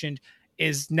mentioned,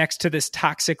 is next to this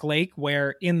toxic lake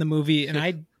where in the movie, and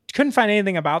I couldn't find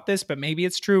anything about this, but maybe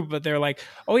it's true, but they're like,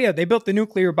 oh yeah, they built the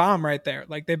nuclear bomb right there.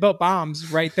 Like they built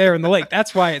bombs right there in the lake.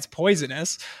 That's why it's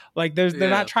poisonous. Like they're Yeah.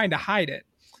 not trying to hide it.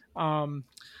 And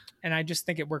I just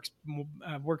think it works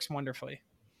wonderfully.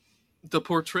 The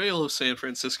portrayal of San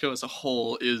Francisco as a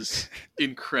whole is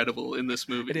incredible in this It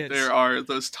movie. is. There are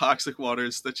those toxic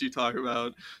waters that you talk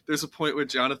about. There's a point where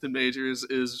Jonathan Majors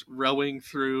is rowing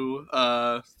through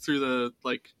the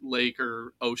like lake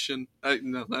or ocean.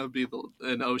 No, that would be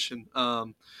an ocean.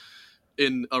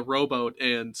 In a rowboat,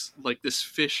 and like this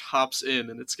fish hops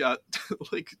in and it's got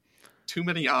like too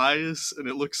many eyes and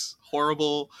it looks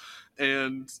horrible,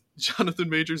 and Jonathan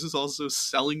Majors is also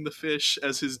selling the fish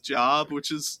as his job, which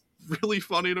is really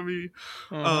funny to me.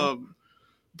 Uh-huh. um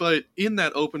but in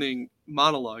that opening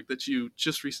monologue that you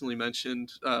just recently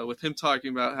mentioned, with him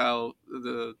talking about how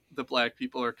the black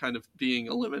people are kind of being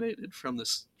eliminated from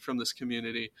this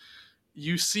community.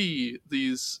 You see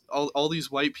all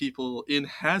these white people in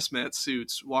hazmat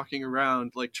suits walking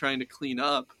around like trying to clean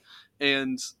up,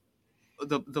 and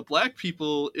the black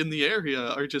people in the area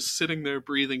are just sitting there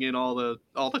breathing in all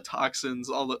the toxins,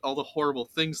 all the horrible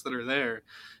things that are there.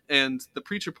 And the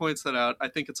preacher points that out. I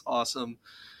think it's awesome.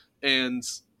 And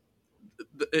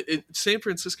San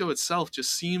Francisco itself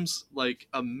just seems like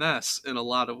a mess in a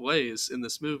lot of ways in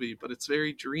this movie, but it's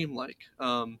very dreamlike.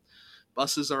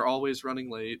 Buses are always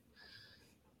running late,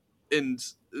 and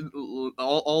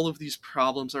all of these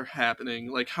problems are happening.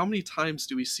 Like, how many times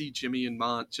do we see Jimmy and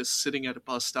Mont just sitting at a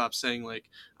bus stop saying, like,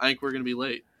 I think we're going to be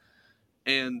late?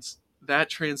 And that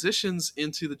transitions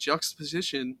into the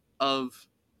juxtaposition of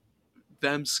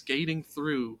them skating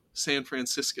through San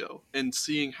Francisco and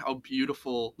seeing how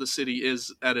beautiful the city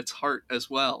is at its heart as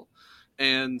well.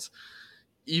 And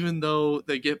even though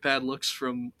they get bad looks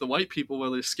from the white people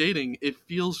while they're skating, it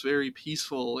feels very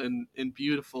peaceful and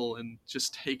beautiful and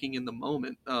just taking in the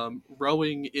moment.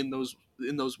 Rowing in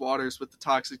those waters with the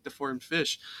toxic deformed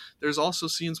fish. There's also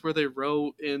scenes where they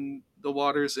row in the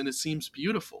waters and it seems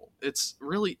beautiful. It's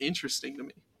really interesting to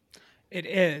me. It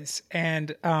is.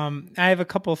 And I have a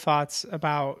couple of thoughts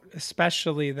about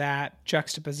especially that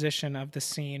juxtaposition of the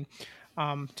scene.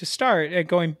 To start,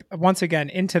 going once again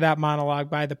into that monologue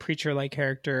by the preacher-like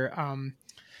character,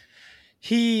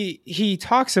 he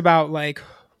talks about, like,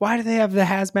 why do they have the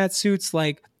hazmat suits?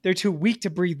 Like, they're too weak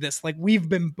to breathe this. Like, we've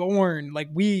been born. Like,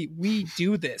 we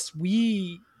do this.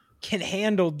 We can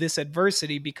handle this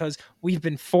adversity because we've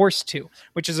been forced to,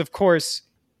 which is, of course,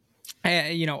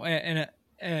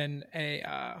 and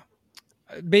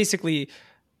basically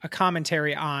a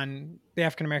commentary on the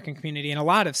African American community in a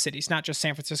lot of cities, not just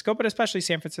San Francisco, but especially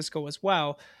San Francisco as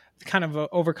well. Kind of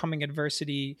overcoming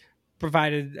adversity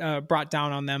brought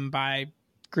down on them by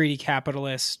greedy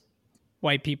capitalists,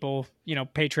 white people,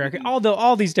 patriarchy, Mm-hmm.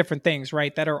 all these different things,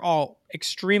 right? That are all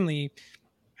extremely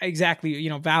exactly,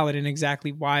 valid and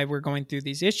exactly why we're going through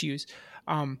these issues.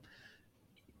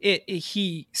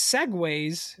 He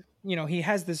segues, he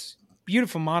has this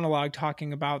beautiful monologue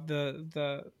talking about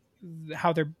the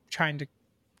how they're trying to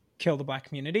kill the black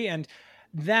community, and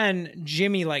then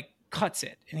Jimmy like cuts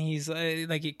it, and he's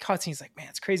like he cuts and he's like, man,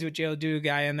 it's crazy what jail do,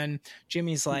 guy. And then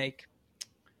Jimmy's like,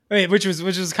 which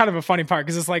was kind of a funny part,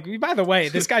 because it's like, by the way,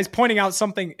 this guy's pointing out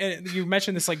something. You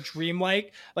mentioned this like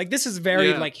dreamlike, like this is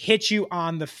very like hit you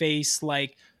on the face,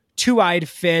 like two-eyed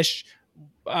fish.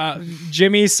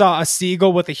 Jimmy saw a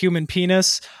seagull with a human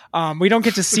penis. We don't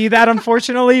get to see that,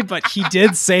 unfortunately, but he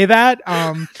did say that.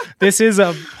 This is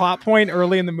a plot point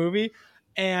early in the movie,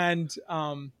 and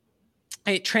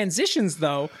it transitions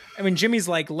though. I mean, Jimmy's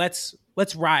like, let's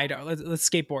ride, or let's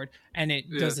skateboard, and it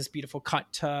does this beautiful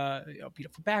cut to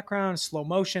beautiful background, slow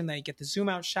motion. Then you get the zoom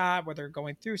out shot where they're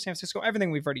going through San Francisco. Everything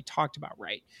we've already talked about,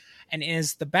 right? And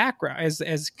as the background,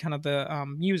 as kind of the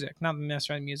music, not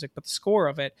necessarily music, but the score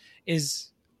of it is.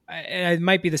 It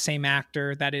might be the same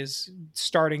actor that is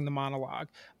starting the monologue,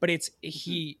 but it's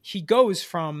he goes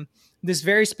from this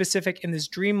very specific in this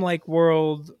dreamlike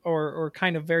world, or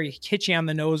kind of very kitschy on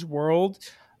the nose world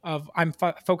of I'm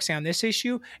focusing on this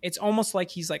issue. It's almost like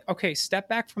he's like, okay, step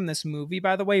back from this movie,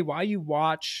 by the way, while you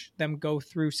watch them go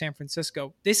through San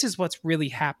Francisco, this is what's really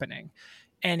happening.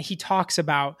 And he talks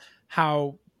about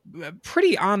how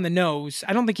pretty on the nose,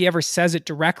 I don't think he ever says it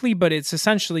directly, but it's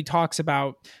essentially talks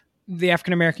about the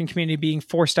African American community being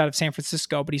forced out of San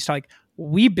Francisco. But he's like,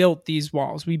 we built these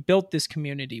walls, we built this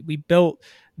community, we built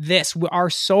this, our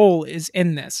soul is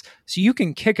in this. So you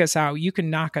can kick us out, you can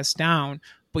knock us down,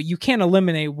 but you can't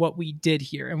eliminate what we did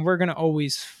here. And we're going to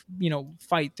always,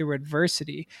 fight through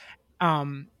adversity.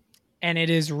 And it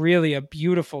is really a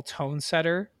beautiful tone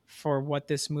setter for what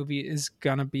this movie is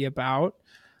going to be about.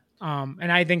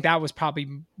 And I think that was probably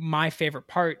my favorite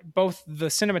part, both the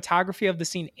cinematography of the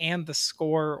scene and the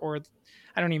score, or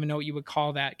I don't even know what you would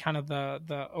call that, kind of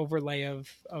the overlay of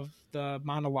the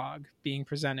monologue being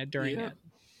presented during it.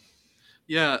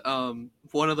 Yeah,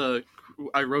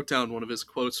 I wrote down one of his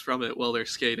quotes from it while they're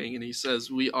skating, and he says,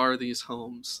 "We are these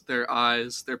homes, their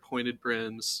eyes, their pointed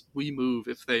brims. We move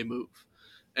if they move."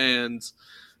 And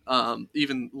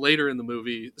even later in the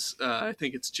movie, I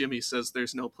think it's Jimmy says,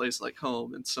 "There's no place like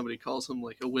home," and somebody calls him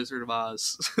like a Wizard of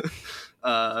Oz.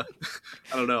 I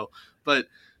don't know, but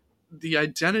the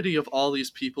identity of all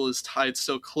these people is tied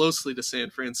so closely to San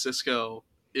Francisco.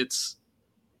 It's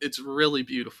really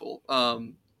beautiful.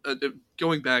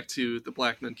 going back to the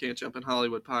Black Men Can't Jump in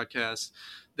Hollywood podcast,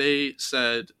 they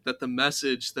said that the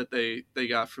message that they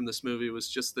got from this movie was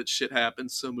just that shit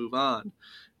happens, so move on.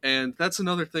 And that's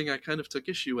another thing I kind of took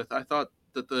issue with. I thought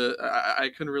that I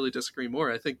couldn't really disagree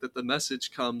more. I think that the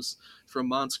message comes from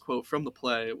Mont's quote from the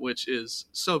play, which is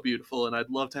so beautiful, and I'd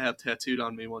love to have tattooed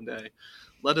on me one day.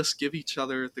 Let us give each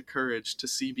other the courage to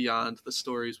see beyond the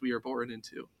stories we are born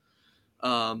into.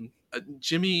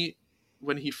 Jimmy,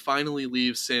 when he finally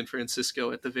leaves San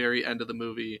Francisco at the very end of the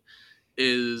movie,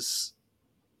 is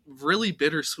really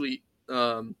bittersweet.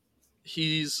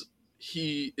 He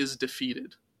is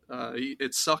defeated.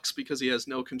 It sucks because he has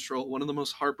no control. One of the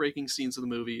most heartbreaking scenes of the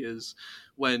movie is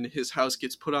when his house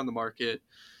gets put on the market.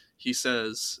 He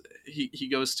says he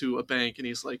goes to a bank and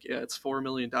he's like, yeah, it's $4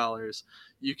 million.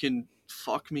 You can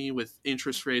fuck me with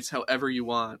interest rates however you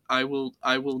want. I will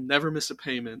never miss a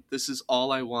payment. This is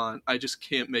all I want. I just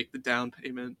can't make the down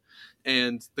payment.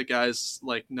 And the guy's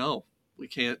like, no, we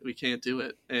can't do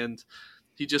it. And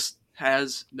he just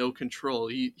has no control.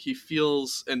 He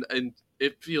feels, and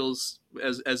it feels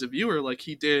as a viewer like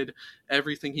he did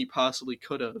everything he possibly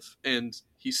could have, and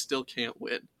he still can't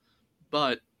win.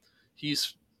 But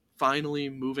he's finally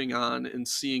moving on and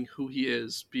seeing who he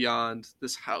is beyond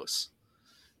this house.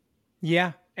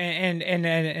 Yeah,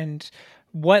 and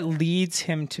what leads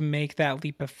him to make that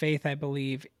leap of faith, I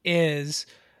believe, is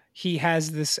he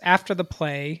has this after the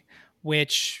play,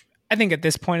 which I think at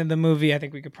this point of the movie, I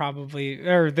think we could probably,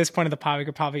 or this point of the pod, we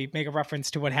could probably make a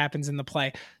reference to what happens in the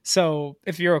play. So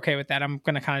if you're okay with that, I'm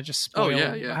going to kind of just spoil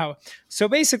Yeah. how. So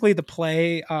basically, the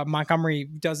play, Montgomery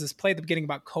does this play at the beginning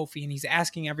about Kofi, and he's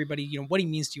asking everybody, what he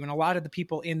means to you. And a lot of the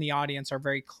people in the audience are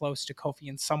very close to Kofi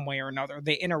in some way or another.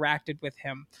 They interacted with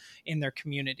him in their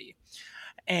community,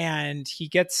 and he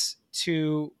gets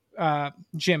to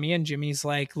Jimmy, and Jimmy's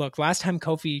like, look, last time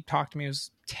Kofi talked to me, it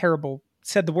was terrible,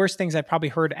 said the worst things I've probably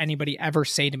heard anybody ever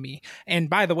say to me. And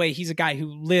by the way, he's a guy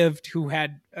who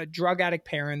had drug addict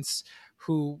parents,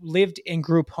 who lived in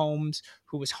group homes,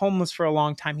 who was homeless for a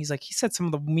long time. He said some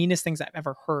of the meanest things I've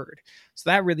ever heard.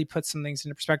 So that really puts some things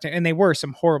into perspective. And they were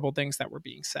some horrible things that were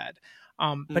being said.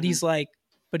 But he's like,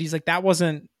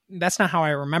 that's not how I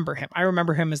remember him. I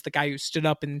remember him as the guy who stood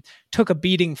up and took a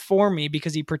beating for me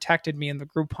because he protected me in the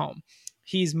group home.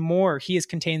 He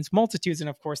contains multitudes. And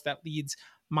of course that leads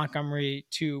Montgomery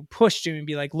to push Jimmy and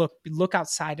be like, look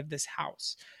outside of this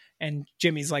house. And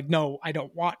Jimmy's like, no, I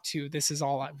don't want to. This is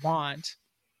all I want.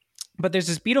 But there's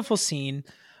this beautiful scene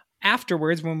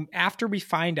afterwards after we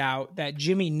find out that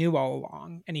Jimmy knew all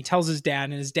along, and he tells his dad,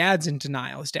 and his dad's in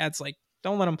denial. His dad's like,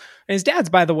 don't let him. And his dad's,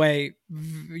 by the way,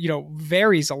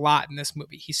 varies a lot in this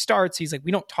movie. He's like,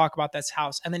 we don't talk about this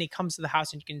house. And then he comes to the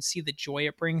house and you can see the joy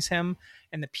it brings him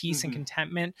and the peace and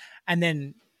contentment. And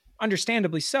then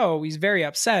understandably so, he's very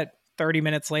upset 30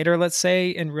 minutes later, let's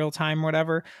say in real time,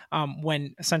 whatever,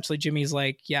 when essentially Jimmy's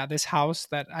like, yeah, this house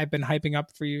that I've been hyping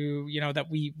up for you,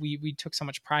 that we took so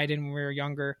much pride in when we were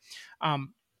younger.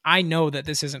 I know that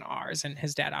this isn't ours. And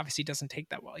his dad obviously doesn't take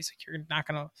that well. He's like, you're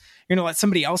going to let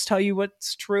somebody else tell you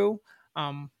what's true.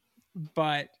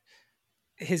 But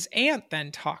his aunt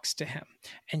then talks to him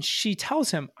and she tells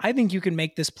him, I think you can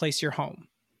make this place your home.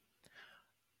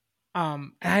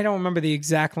 And I don't remember the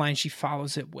exact line she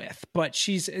follows it with, but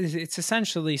it's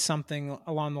essentially something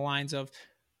along the lines of,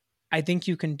 I think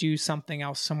you can do something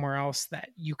else somewhere else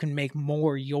that you can make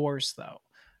more yours though.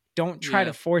 Don't try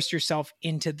to force yourself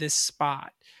into this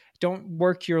spot. Don't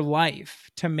work your life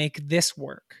to make this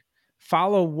work.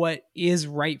 Follow what is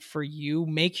right for you.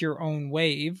 Make your own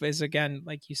wave, is again,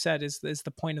 like you said, is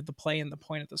the point of the play and the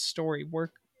point of the story.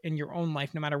 Work in your own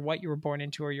life, no matter what you were born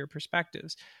into or your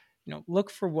perspectives. Look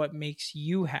for what makes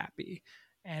you happy.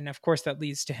 And of course, that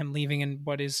leads to him leaving in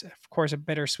what is, of course, a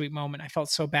bittersweet moment. I felt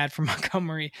so bad for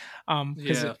Montgomery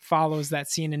because it follows that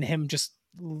scene and him just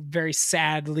very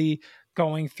sadly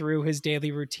going through his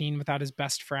daily routine without his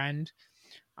best friend.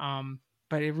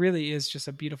 But it really is just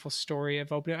a beautiful story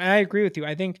of opening. And I agree with you.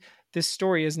 I think this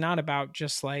story is not about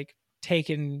just like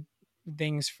taking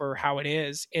things for how it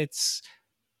is. It's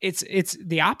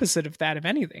the opposite of that, of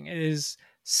anything. It is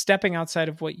stepping outside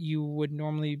of what you would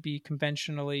normally be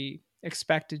conventionally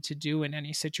expected to do in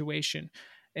any situation.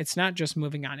 It's not just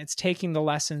moving on. It's taking the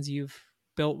lessons you've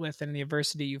built with and the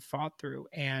adversity you've fought through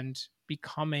and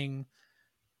becoming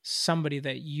somebody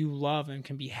that you love and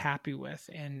can be happy with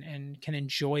and can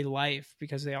enjoy life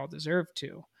because they all deserve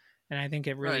to. And I think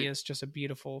it really is just a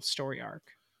beautiful story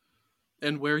arc.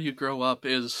 And where you grow up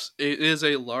is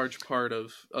a large part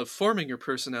of forming your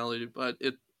personality, but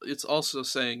it's also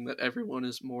saying that everyone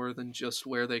is more than just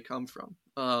where they come from.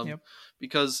 Yep.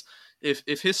 Because if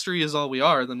history is all we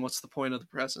are, then what's the point of the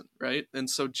present, right? And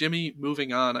so Jimmy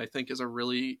moving on, I think, is a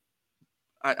really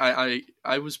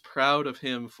I was proud of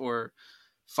him for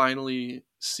finally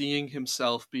seeing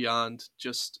himself beyond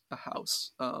just a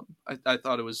house. I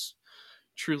thought it was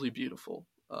truly beautiful.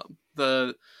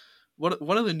 The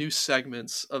one of the new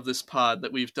segments of this pod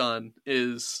that we've done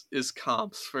is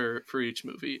comps for each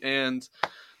movie, and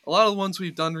a lot of the ones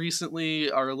we've done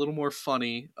recently are a little more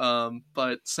funny.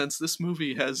 But since this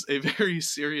movie has a very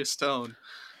serious tone,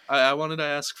 I wanted to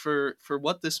ask for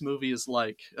what this movie is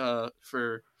like,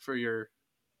 for your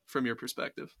from your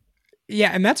perspective.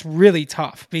 Yeah, and that's really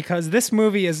tough because this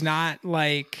movie is not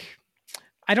like,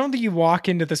 I don't think you walk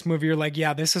into this movie, you're like,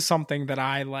 yeah, this is something that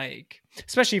I like,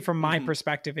 especially from my Mm-hmm.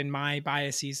 perspective and my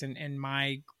biases and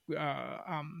my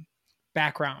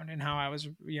background and how I was,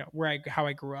 how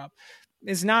I grew up.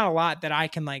 Is not a lot that I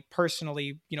can like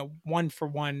personally, one for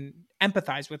one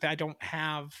empathize with. I don't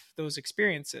have those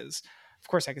experiences. Of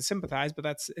course I can sympathize, but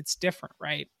it's different,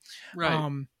 right?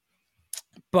 Right.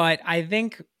 But I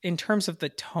think in terms of the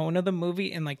tone of the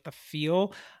movie and like the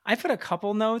feel, I put a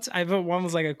couple notes. I put one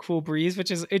was like a cool breeze,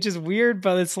 which is, it's just weird,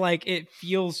 but it's like it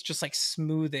feels just like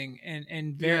smoothing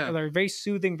and Yeah. very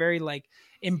soothing, very like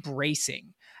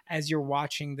embracing as you're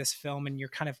watching this film and you're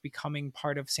kind of becoming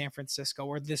part of San Francisco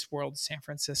or this world San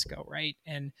Francisco, right?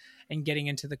 And getting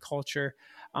into the culture.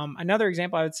 Another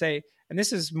example I would say, and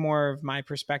this is more of my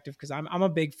perspective because I'm a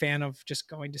big fan of just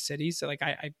going to cities. So like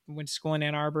I went to school in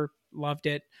Ann Arbor, loved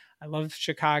it. I love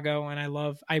Chicago, and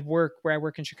I work where I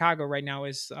work in Chicago right now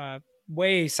is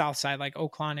way south side, like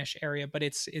Oak Lawn-ish area, but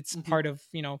it's Mm-hmm. part of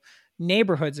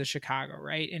neighborhoods of Chicago,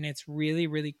 right? And it's really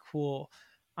really cool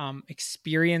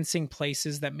experiencing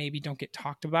places that maybe don't get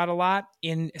talked about a lot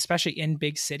in, especially in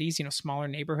big cities, smaller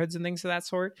neighborhoods and things of that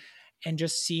sort, and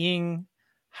just seeing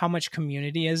how much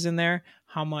community is in there,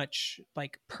 how much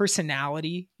like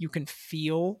personality you can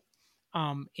feel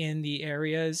in the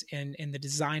areas, in the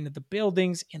design of the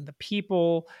buildings, in the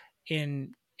people,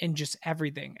 in just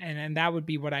everything. And that would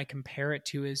be what I compare it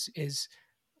to, is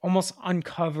almost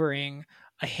uncovering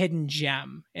a hidden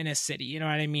gem in a city. You know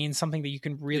what I mean? Something that you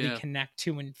can really Yeah. connect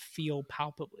to and feel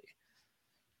palpably.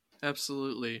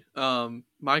 Absolutely.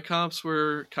 My comps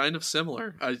were kind of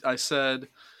similar. I said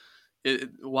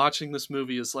watching this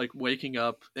movie is like waking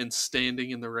up and standing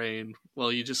in the rain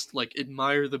while you just like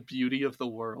admire the beauty of the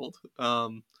world.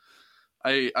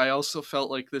 I also felt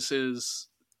like this is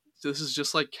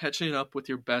just like catching up with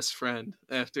your best friend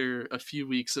after a few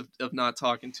weeks of not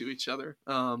talking to each other.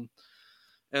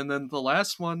 And then the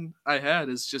last one I had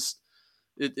is just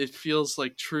it feels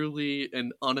like truly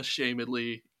and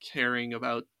unashamedly caring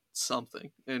about something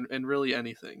and really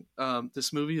anything.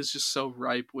 This movie is just so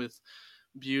ripe with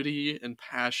beauty and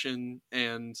passion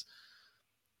and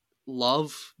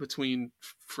love between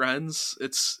friends.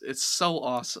 It's so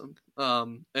awesome.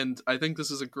 And I think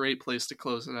this is a great place to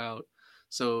close it out.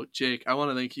 So Jake, I want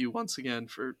to thank you once again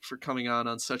for coming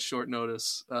on such short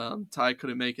notice. Ty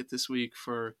couldn't make it this week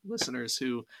for listeners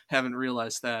who haven't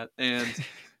realized that, and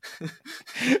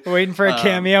Waiting for a um,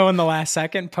 cameo in the last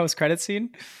second post credit scene.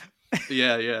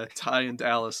 yeah, Ty in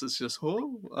Dallas is just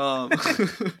whoa.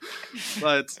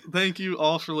 But thank you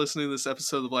all for listening to this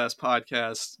episode of the Blast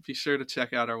Podcast. Be sure to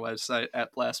check out our website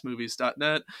at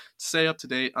blastmovies.net to stay up to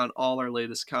date on all our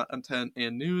latest content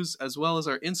and news, as well as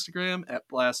our Instagram at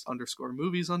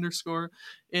blast_movies_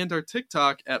 and our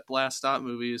TikTok at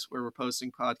blast.movies, where we're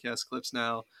posting podcast clips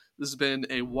now. This has been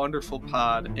a wonderful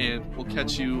pod, and we'll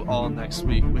catch you all next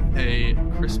week with a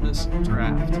Christmas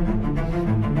draft.